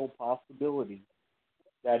real possibility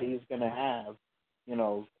that he's going to have,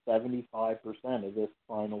 75% of this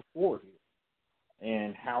Final Four here.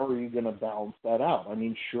 And how are you going to balance that out? I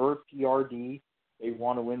mean, sure, TRD, they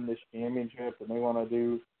want to win this championship and they want to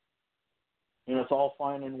do, it's all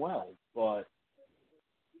fine and well, but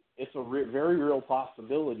it's a very real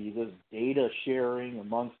possibility, this data sharing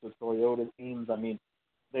amongst the Toyota teams. I mean,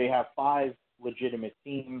 they have 5 legitimate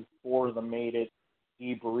teams, 4 of them made it.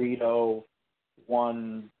 D. Burrito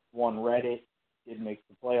won Reddit, didn't make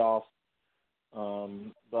the playoffs.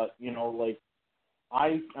 But,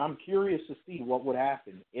 I'm curious to see what would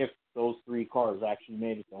happen if those 3 cars actually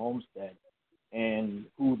made it to Homestead and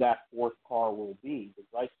who that 4th car will be. Because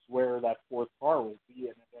I swear that 4th car will be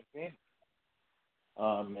an advantage.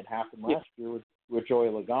 It happened last year with Joey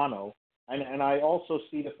Logano. And I also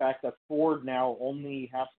see the fact that Ford now only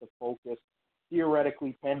has to focus.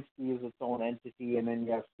 Theoretically, Penske is its own entity, and then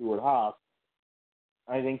you have Stewart-Haas.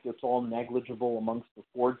 I think it's all negligible amongst the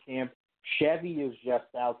Ford camp. Chevy is just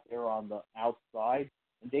out there on the outside,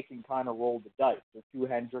 and they can kind of roll the dice. The 2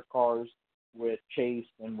 Hendrick cars with Chase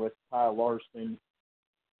and with Kyle Larson,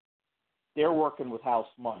 they're working with house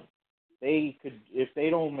money. They could, if they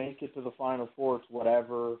don't make it to the Final Four, it's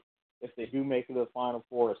whatever. If they do make it to the Final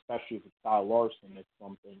Four, especially if it's Kyle Larson, it's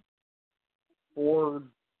something. Ford,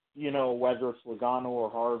 whether it's Logano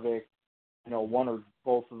or Harvick, one or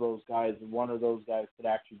both of those guys, one of those guys could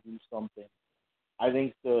actually do something. I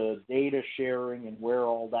think the data sharing and where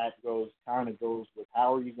all that goes kind of goes with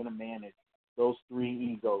how are you going to manage those 3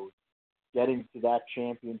 egos getting to that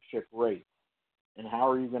championship race, and how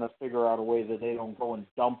are you going to figure out a way that they don't go and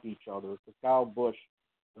dump each other? Because Kyle Busch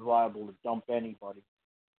is liable to dump anybody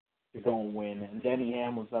to go and win, and Denny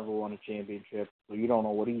Hamlin's never won a championship, so you don't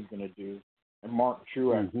know what he's going to do. And Martin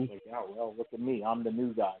Truex was like, "Yeah, well, look at me. I'm the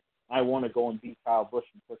new guy. I want to go and beat Kyle Busch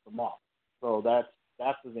and piss him off." So that's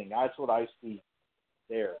the thing. That's what I see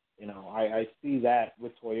there. I see that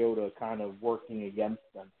with Toyota kind of working against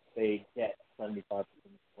them. They get 75% of the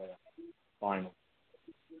playoff final.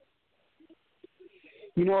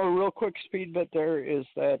 A real quick speed bit there is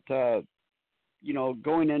that,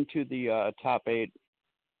 going into the top 8,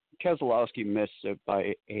 Keselowski missed it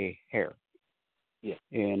by a hair. Yeah.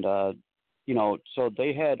 And, so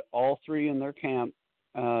they had all 3 in their camp.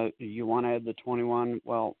 You want to add the 21?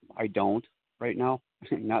 Well, I don't right now,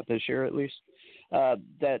 not this year at least.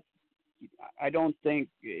 That I don't think,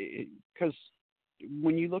 because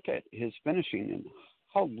when you look at his finishing and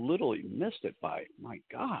how little he missed it by, my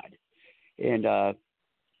God. And,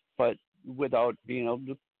 but without being able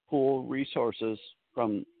to pull resources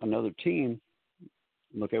from another team,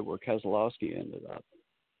 look at where Keselowski ended up.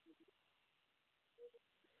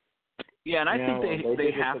 Yeah, and I think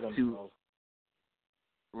they have to.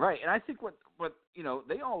 Right, and I think what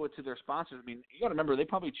they owe it to their sponsors. I mean, you got to remember they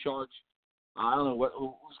probably charge. I don't know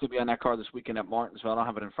who's going to be on that car this weekend at Martinsville. I don't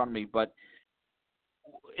have it in front of me, but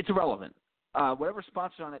it's irrelevant. Whatever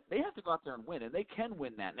sponsor on it, they have to go out there and win, and they can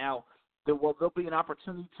win that. Now, there'll be an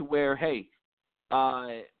opportunity to where, hey,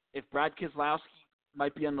 if Brad Keselowski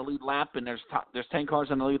might be on the lead lap and there's 10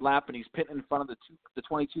 cars on the lead lap and he's pitting in front of the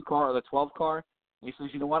 22 car or the 12 car, and he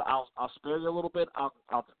says, you know what, I'll spare you a little bit. I'll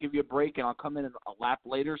give you a break and I'll come in a lap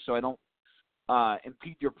later so I don't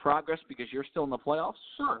impede your progress because you're still in the playoffs.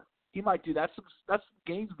 Sure, he might do that. That's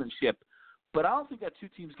gamesmanship, but I don't think that 2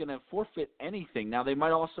 teams going to forfeit anything. Now they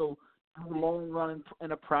might also do a long run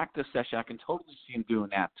in a practice session. I can totally see him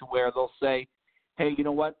doing that to where they'll say, hey, you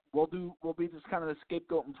know what, we'll be this kind of the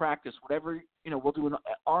scapegoat in practice. Whatever, we'll do an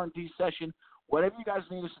R&D session. Whatever you guys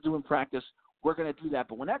need us to do in practice, we're going to do that.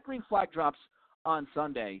 But when that green flag drops on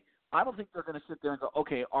Sunday, I don't think they're going to sit there and go,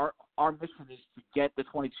 okay, our mission is to get the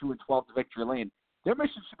 22 and 12 to victory lane. Their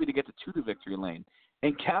mission should be to get the 2 to victory lane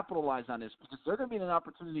and capitalize on this because they're going to be in an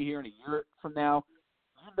opportunity here in a year from now.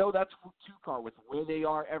 That's 2 car with where they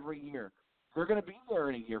are every year. They're going to be there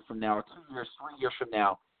in a year from now, or 2 years, 3 years from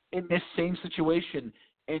now in this same situation.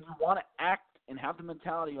 And you want to act and have the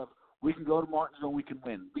mentality of we can go to Martinsville and we can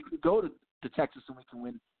win. We can go to Texas and we can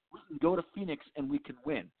win. We can go to Phoenix and we can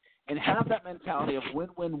win. And have that mentality of win,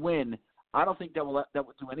 win, win. I don't think that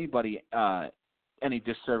would do anybody any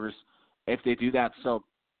disservice if they do that. So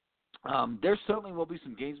there certainly will be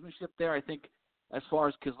some gamesmanship there, I think, as far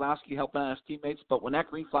as Keselowski helping out his teammates. But when that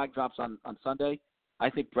green flag drops on Sunday, I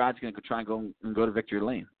think Brad's going to try and go to victory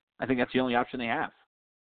lane. I think that's the only option they have.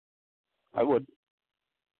 I would.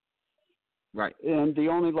 Right. And the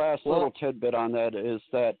only last little tidbit on that is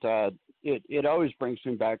that it always brings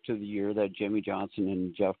me back to the year that Jimmy Johnson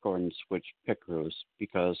and Jeff Gordon switched pit crews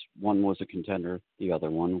because one was a contender, the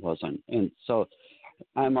other one wasn't. And so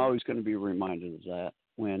I'm always going to be reminded of that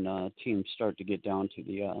when teams start to get down to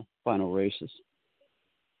the final races.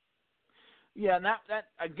 Yeah, and that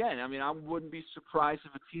again, I mean, I wouldn't be surprised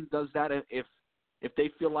if a team does that if they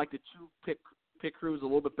feel like the 2 pit crew is a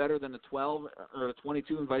little bit better than the 12 or the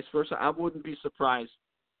 22 and vice versa. I wouldn't be surprised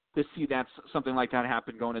to see that something like that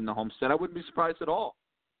happen going in the Homestead. I wouldn't be surprised at all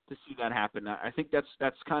to see that happen. I think that's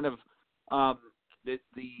kind of the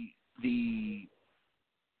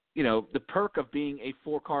perk of being a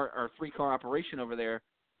 4-car or 3-car operation over there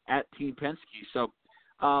at Team Penske. So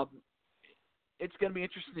it's going to be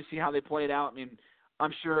interesting to see how they play it out. I mean,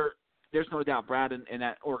 I'm sure there's no doubt Brad and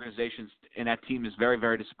that organization and that team is very,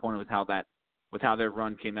 very disappointed with how their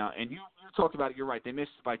run came out. And you talked about it. You're right. They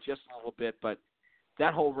missed by just a little bit, but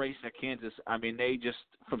that whole race at Kansas, I mean, they just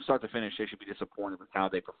from start to finish, they should be disappointed with how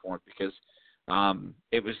they performed because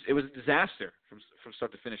it was a disaster from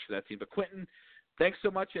start to finish for that team. But Quentin, thanks so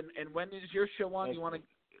much. And when is your show on? You want to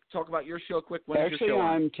talk about your show quick? When is your show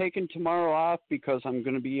on? I'm taking tomorrow off because I'm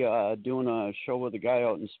going to be doing a show with a guy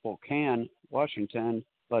out in Spokane, Washington.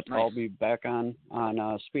 But nice. I'll be back on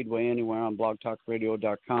Speedway Anywhere on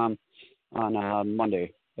blogtalkradio.com on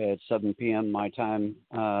Monday at 7 p.m. my time,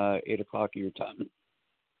 8 o'clock your time.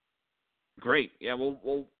 Great. Yeah,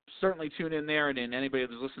 we'll certainly tune in there, and anybody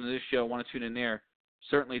that's listening to this show want to tune in there,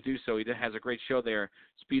 certainly do so. He has a great show there,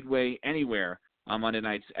 Speedway Anywhere, on Monday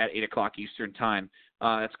nights at 8 o'clock Eastern Time.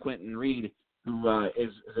 That's Quentin Reed, who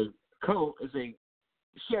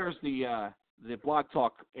shares the Blog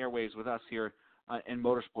Talk airwaves with us here in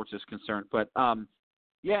motorsports is concerned. But what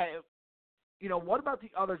about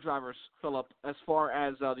the other drivers, Philip? As far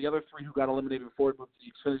as the other 3 who got eliminated before we move to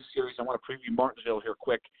the Xfinity Series, I want to preview Martinsville here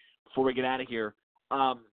quick before we get out of here.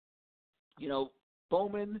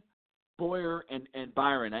 Bowman, Boyer and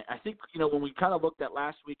Byron. I think, when we kind of looked at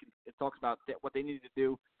last week and talked about what they needed to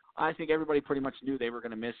do, I think everybody pretty much knew they were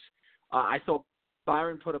going to miss. I thought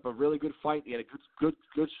Byron put up a really good fight. He had a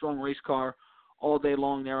good strong race car all day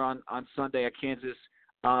long there on Sunday at Kansas.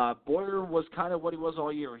 Boyer was kind of what he was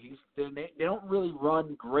all year. They don't really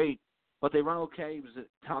run great, but they run okay. He was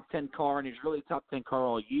a top 10 car, and he's really a top 10 car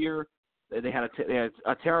all year. They had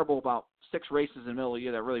a terrible about 6 races in the middle of the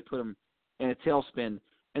year that really put him in a tailspin.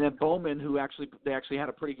 And then Bowman, they actually had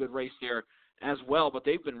a pretty good race there as well, but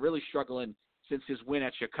they've been really struggling since his win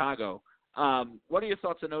at Chicago. What are your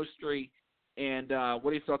thoughts on those three, and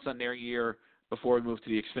what are your thoughts on their year before we move to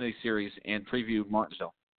the Xfinity Series and preview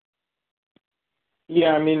Martinsville?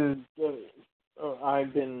 Yeah, I mean,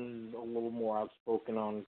 I've been a little more outspoken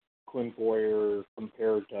on Quinn Boyer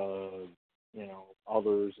compared to,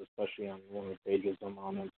 others, especially on one of the pages I'm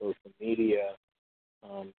on social media.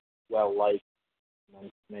 Well-liked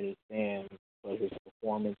amongst many fans, but his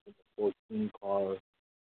performance in the 14 car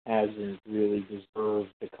hasn't really deserved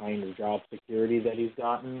the kind of job security that he's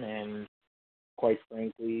gotten, and quite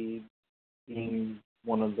frankly, being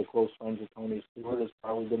one of the close friends of Tony Stewart has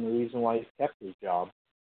probably been the reason why he's kept his job.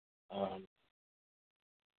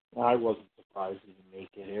 I wasn't surprised he didn't make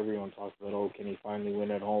it. Everyone talks about, can he finally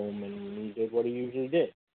win at home, and he did what he usually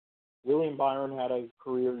did. William Byron had a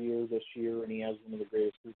career year this year, and he has one of the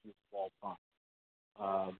greatest rookies of all time.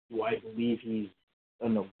 Do I believe he's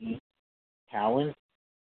an elite talent?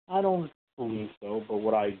 I don't believe so, but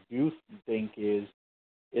what I do think is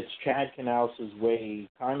it's Chad Knaus's way,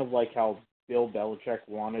 kind of like how Bill Belichick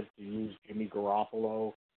wanted to use Jimmy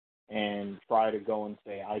Garoppolo and try to go and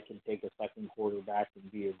say, I can take a second quarterback and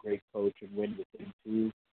be a great coach and win with him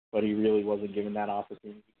too, but he really wasn't given that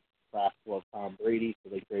opportunity. Kraft loved Tom Brady, so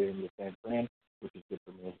they traded him to San Fran, which is good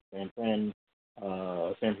for me as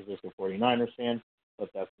a San Francisco 49ers fan, but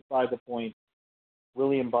that's beside the point.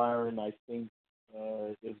 William Byron, I think,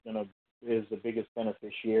 is the biggest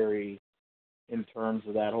beneficiary in terms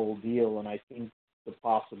of that whole deal, and I think the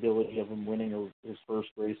possibility of him winning his first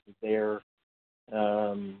race is there.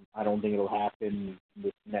 I don't think it'll happen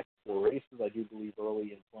with the next 4 races. I do believe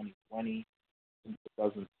early in 2020, since it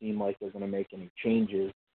doesn't seem like they're going to make any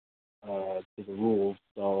changes to the rules.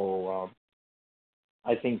 So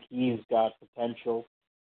I think he's got potential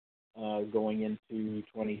going into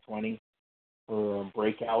 2020 for a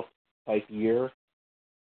breakout type year.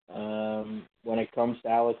 When it comes to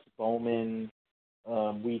Alex Bowman,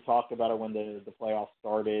 we talked about it when the playoffs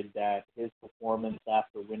started, that his performance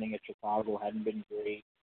after winning at Chicago hadn't been great.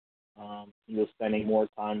 He was spending more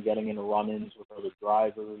time getting into run-ins with other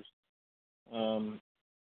drivers.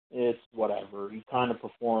 It's whatever. He kind of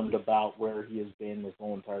performed about where he has been this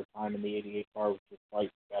whole entire time in the 88 car, which is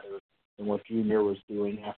slightly better than what Junior was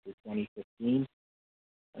doing after 2015.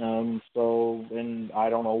 And I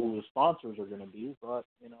don't know who the sponsors are going to be, but,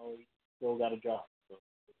 he's still got a job. So,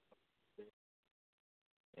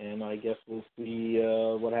 and I guess we'll see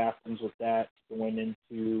what happens with that going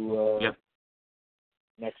into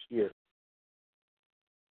next year.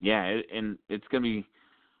 Yeah, and it's going to be –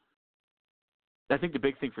 I think the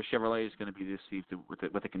big thing for Chevrolet is going to be to see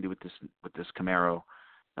what they can do with this Camaro,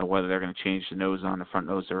 whether they're going to change the nose on the front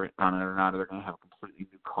nose on it or not, or they're going to have a completely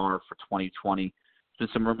new car for 2020. There's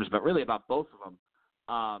been some rumors about both of them.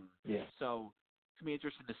 So it's going to be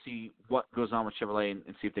interesting to see what goes on with Chevrolet and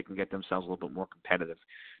see if they can get themselves a little bit more competitive.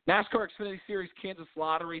 NASCAR XFINITY Series Kansas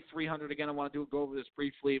Lottery 300. Again, I want to go over this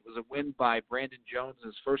briefly. It was a win by Brandon Jones in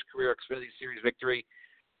his first career XFINITY Series victory,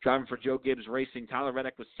 driving for Joe Gibbs Racing. Tyler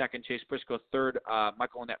Reddick was second, Chase Briscoe third,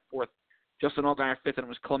 Michael Annett fourth, Justin Allgaier fifth, and it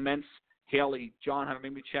was Clements, Haley, John Hunter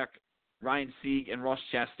Nemechek, Ryan Sieg, and Ross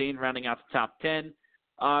Chastain rounding out the top 10.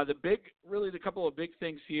 The couple of big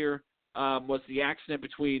things here was the accident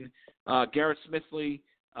between Garrett Smithley,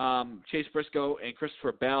 Chase Briscoe, and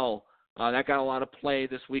Christopher Bell. That got a lot of play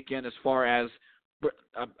this weekend as far as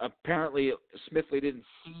apparently Smithley didn't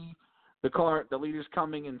see the leaders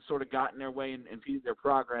coming and sort of got in their way and impeded their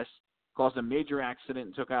progress, caused a major accident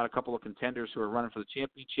and took out a couple of contenders who were running for the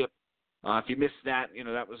championship. If you missed that,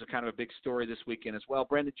 that was a kind of a big story this weekend as well.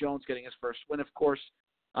 Brandon Jones getting his first win, of course.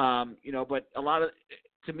 But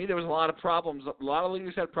to me, there was a lot of problems. A lot of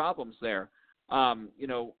leaders had problems there.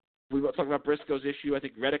 We were talking about Briscoe's issue. I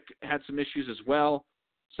think Reddick had some issues as well.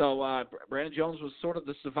 So Brandon Jones was sort of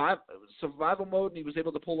the survival mode, and he was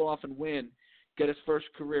able to pull it off and win, get his first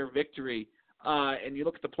career victory. And you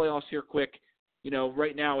look at the playoffs here quick.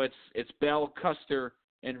 Right now it's Bell, Custer,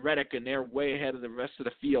 and Reddick, and they're way ahead of the rest of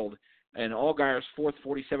the field. And Allgaier's fourth,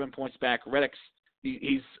 47 points back. Reddick's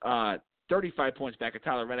he's 35 points back at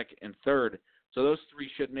Tyler Reddick in third. So those three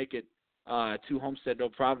should make it to Homestead, no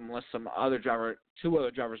problem, unless two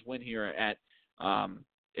other drivers win here at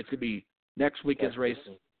it's going to be next weekend's race.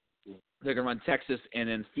 They're going to run Texas and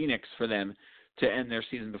then Phoenix for them to end their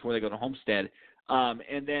season before they go to Homestead.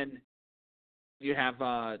 And then you have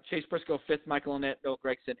Chase Briscoe, 5th, Michael Annett, Noah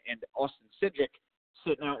Gregson, and Austin Cindric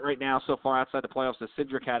sitting out right now so far outside the playoffs. As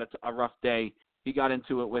Cindric had a rough day. He got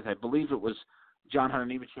into it with, I believe it was John Hunter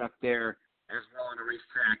Nemechek there as well on the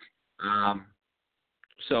racetrack.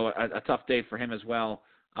 So a tough day for him as well.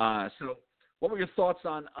 So what were your thoughts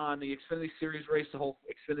on the Xfinity Series race, the whole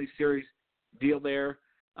Xfinity Series deal there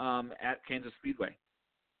at Kansas Speedway?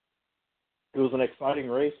 It was an exciting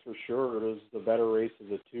race for sure. It was the better race of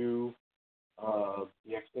the two. The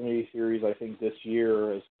Xfinity Series, I think, this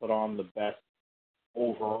year has put on the best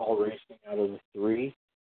overall racing out of the three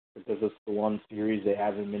because it's the one series they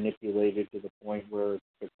haven't manipulated to the point where it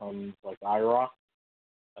becomes like IROC.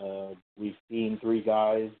 We've seen three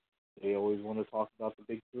guys. They always want to talk about the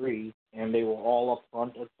big three, and they were all up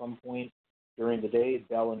front at some point during the day.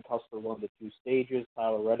 Bell and Custer won the two stages.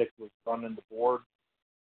 Tyler Reddick was running the board,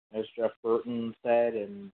 as Jeff Burton said,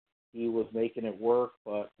 and he was making it work.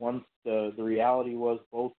 But once the reality was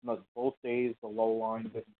both days the low line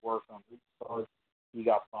didn't work on restarts, he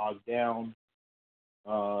got bogged down.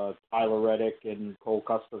 Tyler Reddick and Cole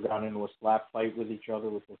Custer got into a slap fight with each other,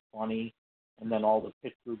 which was funny. And then all the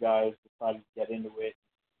pit crew guys decided to get into it.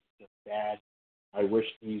 It's just bad. I wish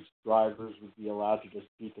these drivers would be allowed to just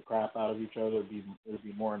beat the crap out of each other. It would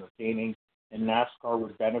be more entertaining. And NASCAR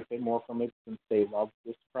would benefit more from it since they love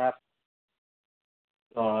this crap.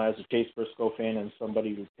 As a Chase Briscoe fan and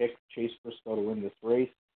somebody who picked Chase Briscoe to win this race,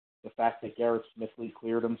 the fact that Garrett Smithley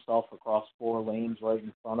cleared himself across 4 lanes right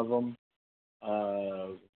in front of him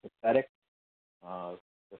was pathetic. The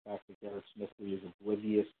fact that Garrett Smithley is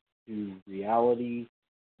oblivious to reality,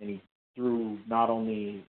 and he threw not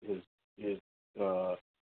only his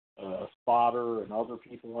spotter and other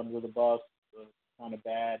people under the bus was kind of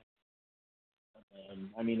bad.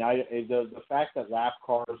 I mean, the fact that lap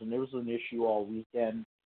cars, and there was an issue all weekend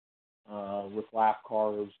with lap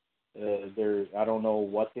cars. I don't know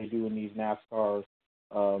what they do in these NASCAR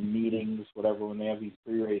meetings, whatever, when they have these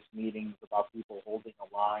pre-race meetings about people holding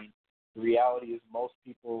a line. The reality is most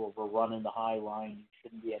people are running the high line. You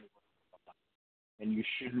shouldn't be anywhere near the line. And you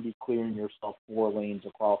shouldn't be clearing yourself 4 lanes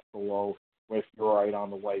across the low if you're right on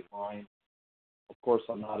the white line. Of course,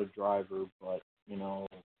 I'm not a driver, but,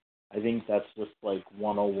 I think that's just like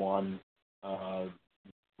 101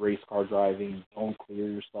 race car driving. Don't clear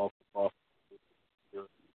yourself across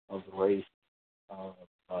of the race.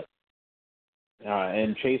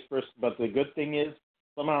 And Chase Briscoe, but the good thing is,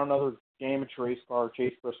 somehow or another, damaged race car,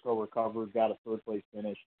 Chase Briscoe recovered, got a 3rd place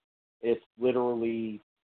finish. It's literally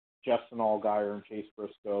Justin Allgaier and Chase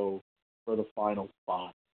Briscoe for the final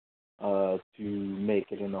spot to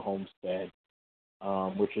make it in the Homestead,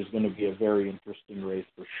 which is going to be a very interesting race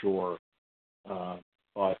for sure.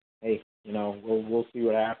 But hey, we'll see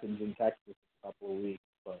what happens in Texas in a couple of weeks.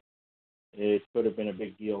 But it could have been a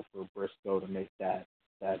big deal for Briscoe to make that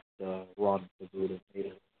run. It would have made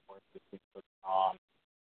it more interesting for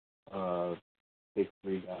big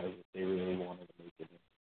three guys if they really wanted to make it in.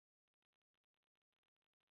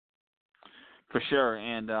 For sure,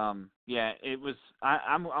 and it was.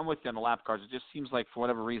 I'm with you on the lap cars. It just seems like for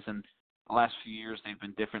whatever reason, the last few years they've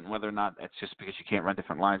been different. Whether or not it's just because you can't run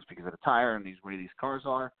different lines because of the tire and where these cars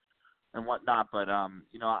are and whatnot. But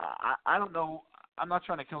I don't know. I'm not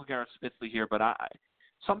trying to kill Garrett Smithley here, but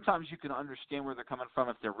sometimes you can understand where they're coming from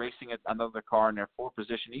if they're racing another car and they're 4th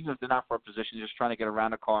position, even if they're not 4th position, just trying to get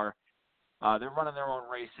around a car. They're running their own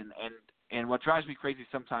race, and what drives me crazy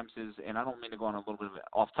sometimes is, and I don't mean to go on a little bit of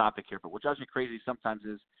off topic here, but what drives me crazy sometimes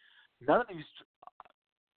is none of these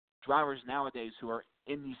drivers nowadays who are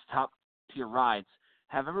in these top tier rides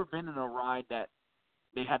have ever been in a ride that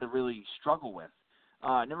they had to really struggle with.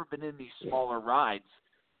 Never been in these smaller rides.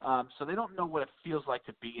 So they don't know what it feels like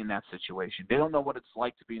to be in that situation. They don't know what it's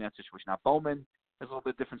like to be in that situation. Now, Bowman has a little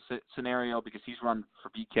bit different scenario because he's run for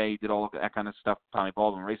BK, did all of that kind of stuff, Tommy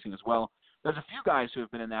Baldwin racing as well. There's a few guys who have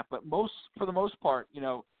been in that, but for the most part,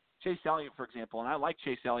 Chase Elliott, for example, and I like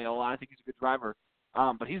Chase Elliott a lot. I think he's a good driver,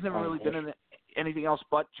 but he's never really been in anything else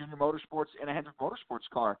but Junior Motorsports and a Hendrick Motorsports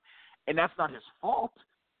car, and that's not his fault.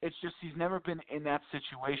 It's just he's never been in that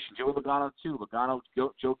situation. Joey Logano, too.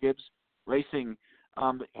 Joe Gibbs Racing.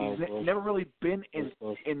 He's never really been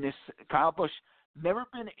in this. Kyle Busch never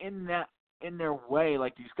been in their way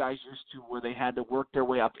like these guys used to, where they had to work their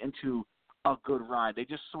way up into a good ride. They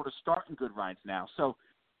just sort of start in good rides now. So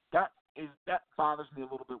that bothers me a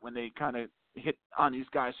little bit when they kind of hit on these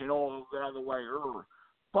guys saying, "Oh, get out of the way."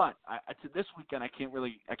 But to this weekend, I can't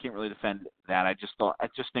really defend that. I just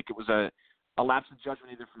think it was a lapse in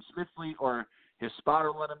judgment either from Smithley or his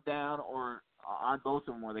spotter let him down, or on both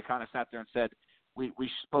of them where they kind of sat there and said we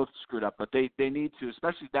both screwed up. But they need to,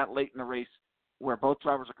 especially that late in the race where both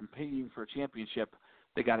drivers are competing for a championship.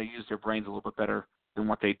 They got to use their brains a little bit better than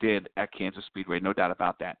what they did at Kansas Speedway, no doubt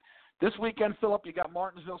about that. This weekend, Philip, you got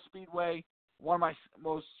Martinsville Speedway, one of my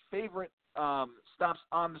most favorite stops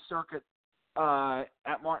on the circuit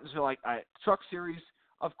at Martinsville. Truck Series,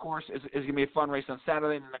 of course, is going to be a fun race on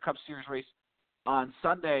Saturday, and then the Cup Series race on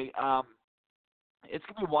Sunday. It's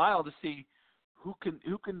going to be wild to see who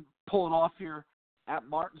can pull it off here at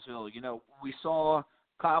Martinsville. You know, we saw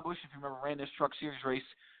Kyle Busch, if you remember, ran this Truck Series race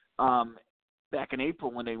back in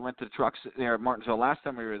April when they went to the trucks there at Martinsville last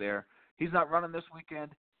time we were there. He's not running this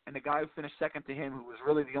weekend, and the guy who finished second to him, who was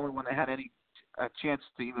really the only one that had any chance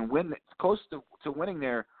to even win, close to winning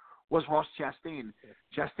there, was Ross Chastain.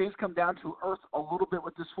 Chastain's come down to earth a little bit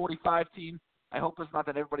with this 45 team. I hope it's not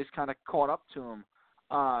that everybody's kind of caught up to him.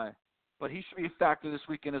 But he should be a factor this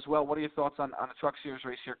weekend as well. What are your thoughts on the Truck Series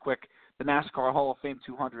race here quick, the NASCAR Hall of Fame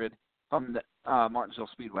 200 from the Martinsville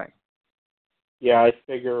Speedway? Yeah, I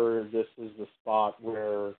figure this is the spot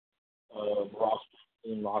where Ross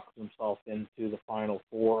locks himself into the Final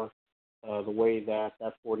Four. The way that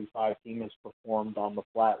 45 team has performed on the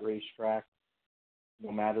flat racetrack,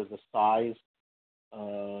 no matter the size,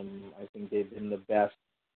 I think they've been the best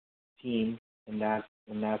team in that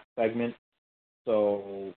segment.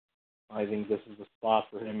 So I think this is the spot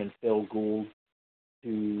for him and Phil Gould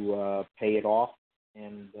to pay it off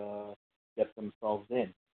and get themselves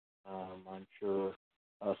in. I'm sure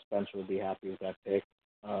Spencer will be happy with that pick.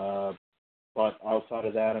 But outside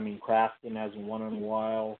of that, I mean, Crafton hasn't won in a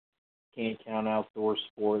while. Can't count outdoor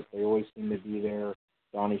sports. They always seem to be there.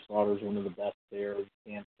 Donnie Slaughter's one of the best there. You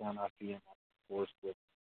can't count out being on the course with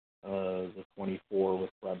the 24 with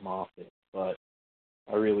Fred Moffitt. But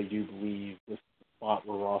I really do believe this is the spot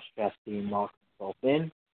where Ross Chastain knocks himself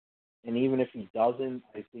in. And even if he doesn't,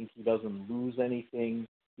 I think he doesn't lose anything.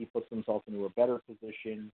 He puts himself into a better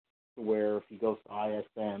position to where if he goes to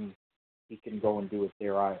ISM, he can go and do it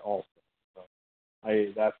there also. So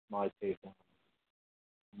that's my take on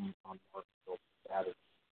Martinsville status.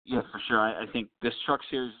 Yeah, for sure. I think this Truck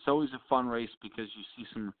Series is always a fun race because you see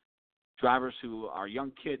some drivers who are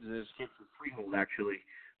young kids. There's kids from Freehold, actually,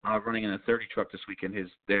 running in a 30 truck this weekend.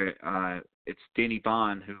 It's Danny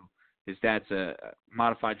Bond, who his dad's a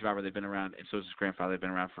modified driver. They've been around, and so is his grandfather. They've been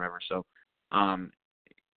around forever. So kind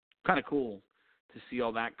of cool to see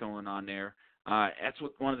all that going on there. That's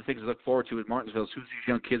one of the things I look forward to at Martinsville is who's these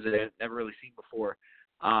young kids that I've never really seen before.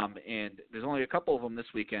 And there's only a couple of them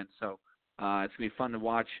this weekend, so it's going to be fun to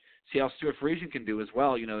watch, see how Stuart Friesian can do as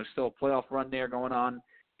well. You know, there's still a playoff run there going on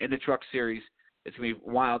in the Truck Series. It's going to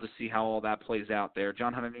be wild to see how all that plays out there.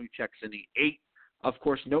 John Hunter Nemechek's in the 8. Of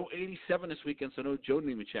course, no 87 this weekend, so no Joe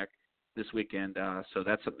Nemechek this weekend. So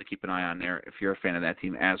that's something to keep an eye on there if you're a fan of that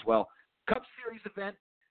team as well. Cup Series event,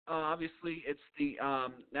 obviously it's the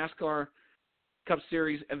NASCAR Cup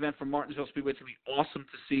Series event from Martinsville Speedway. It's going to be awesome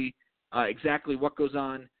to see exactly what goes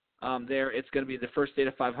on there. It's going to be the first day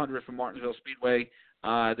to 500 from Martinsville Speedway.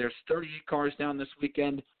 There's 38 cars down this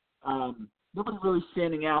weekend. Nobody really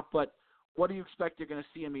standing out, but what do you expect you're going to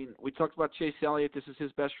see? I mean, we talked about Chase Elliott. This is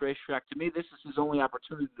his best racetrack. To me, this is his only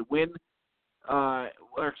opportunity to win,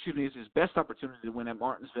 it's his best opportunity to win at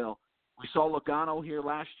Martinsville. We saw Logano here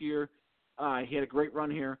last year. He had a great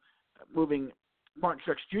run here, moving Martin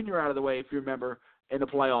Truex Jr. out of the way, if you remember, in the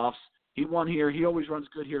playoffs. He won here. He always runs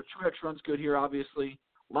good here. Truex runs good here, obviously.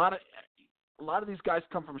 A lot of these guys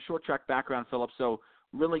come from a short track background, Philip. So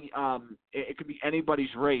really, it could be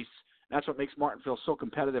anybody's race. That's what makes Martinsville so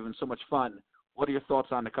competitive and so much fun. What are your thoughts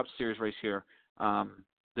on the Cup Series race here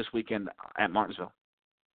this weekend at Martinsville?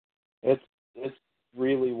 It's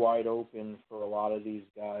really wide open for a lot of these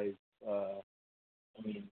guys. I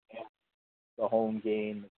mean, the home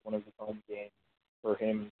game. It's one of his home games. For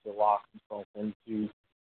him to lock himself into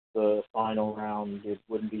the final round, it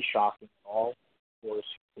wouldn't be shocking at all. Of course,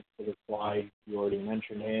 consider Clyde. You already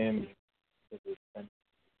mentioned him. And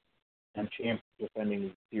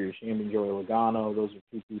defending series champion Joey Logano. Those are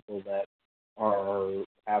two people that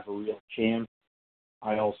have a real chance.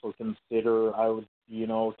 I also consider I would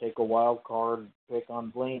take a wild card pick on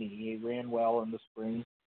Blaney. He ran well in the spring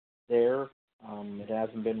there. It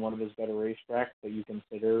hasn't been one of his better racetracks, but you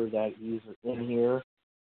consider that he's in here.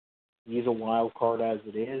 He's a wild card as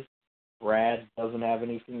it is. Brad doesn't have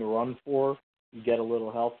anything to run for. You get a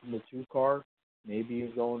little help from the 2 car. Maybe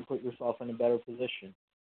you go and put yourself in a better position.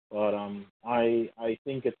 But I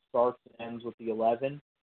think it starts and ends with the 11.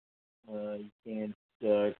 You can't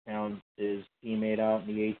count his teammate out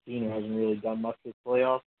in the 18 who hasn't really done much this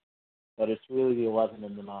playoff. But it's really the 11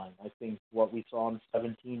 and the 9. I think what we saw in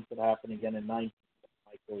 17 could happen again in 19.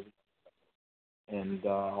 And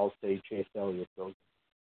I'll say Chase Elliott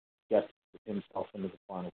gets himself into the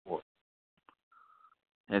Final Four.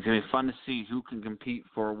 And it's going to be fun to see who can compete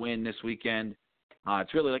for a win this weekend.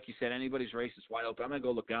 It's really, like you said, anybody's race is wide open. I'm going to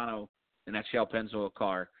go Logano in that Shell Pennzoil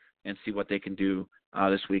car and see what they can do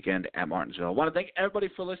this weekend at Martinsville. I want to thank everybody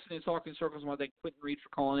for listening to Talking Circles. I want to thank Quentin Reed for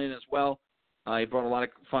calling in as well. He brought a lot of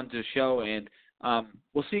fun to the show. And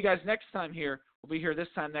we'll see you guys next time here. We'll be here this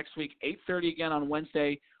time next week, 8:30 again on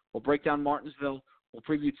Wednesday. We'll break down Martinsville. We'll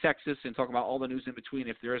preview Texas and talk about all the news in between,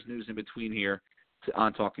 if there is news in between here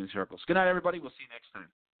on Talking Circles. Good night, everybody. We'll see you next time.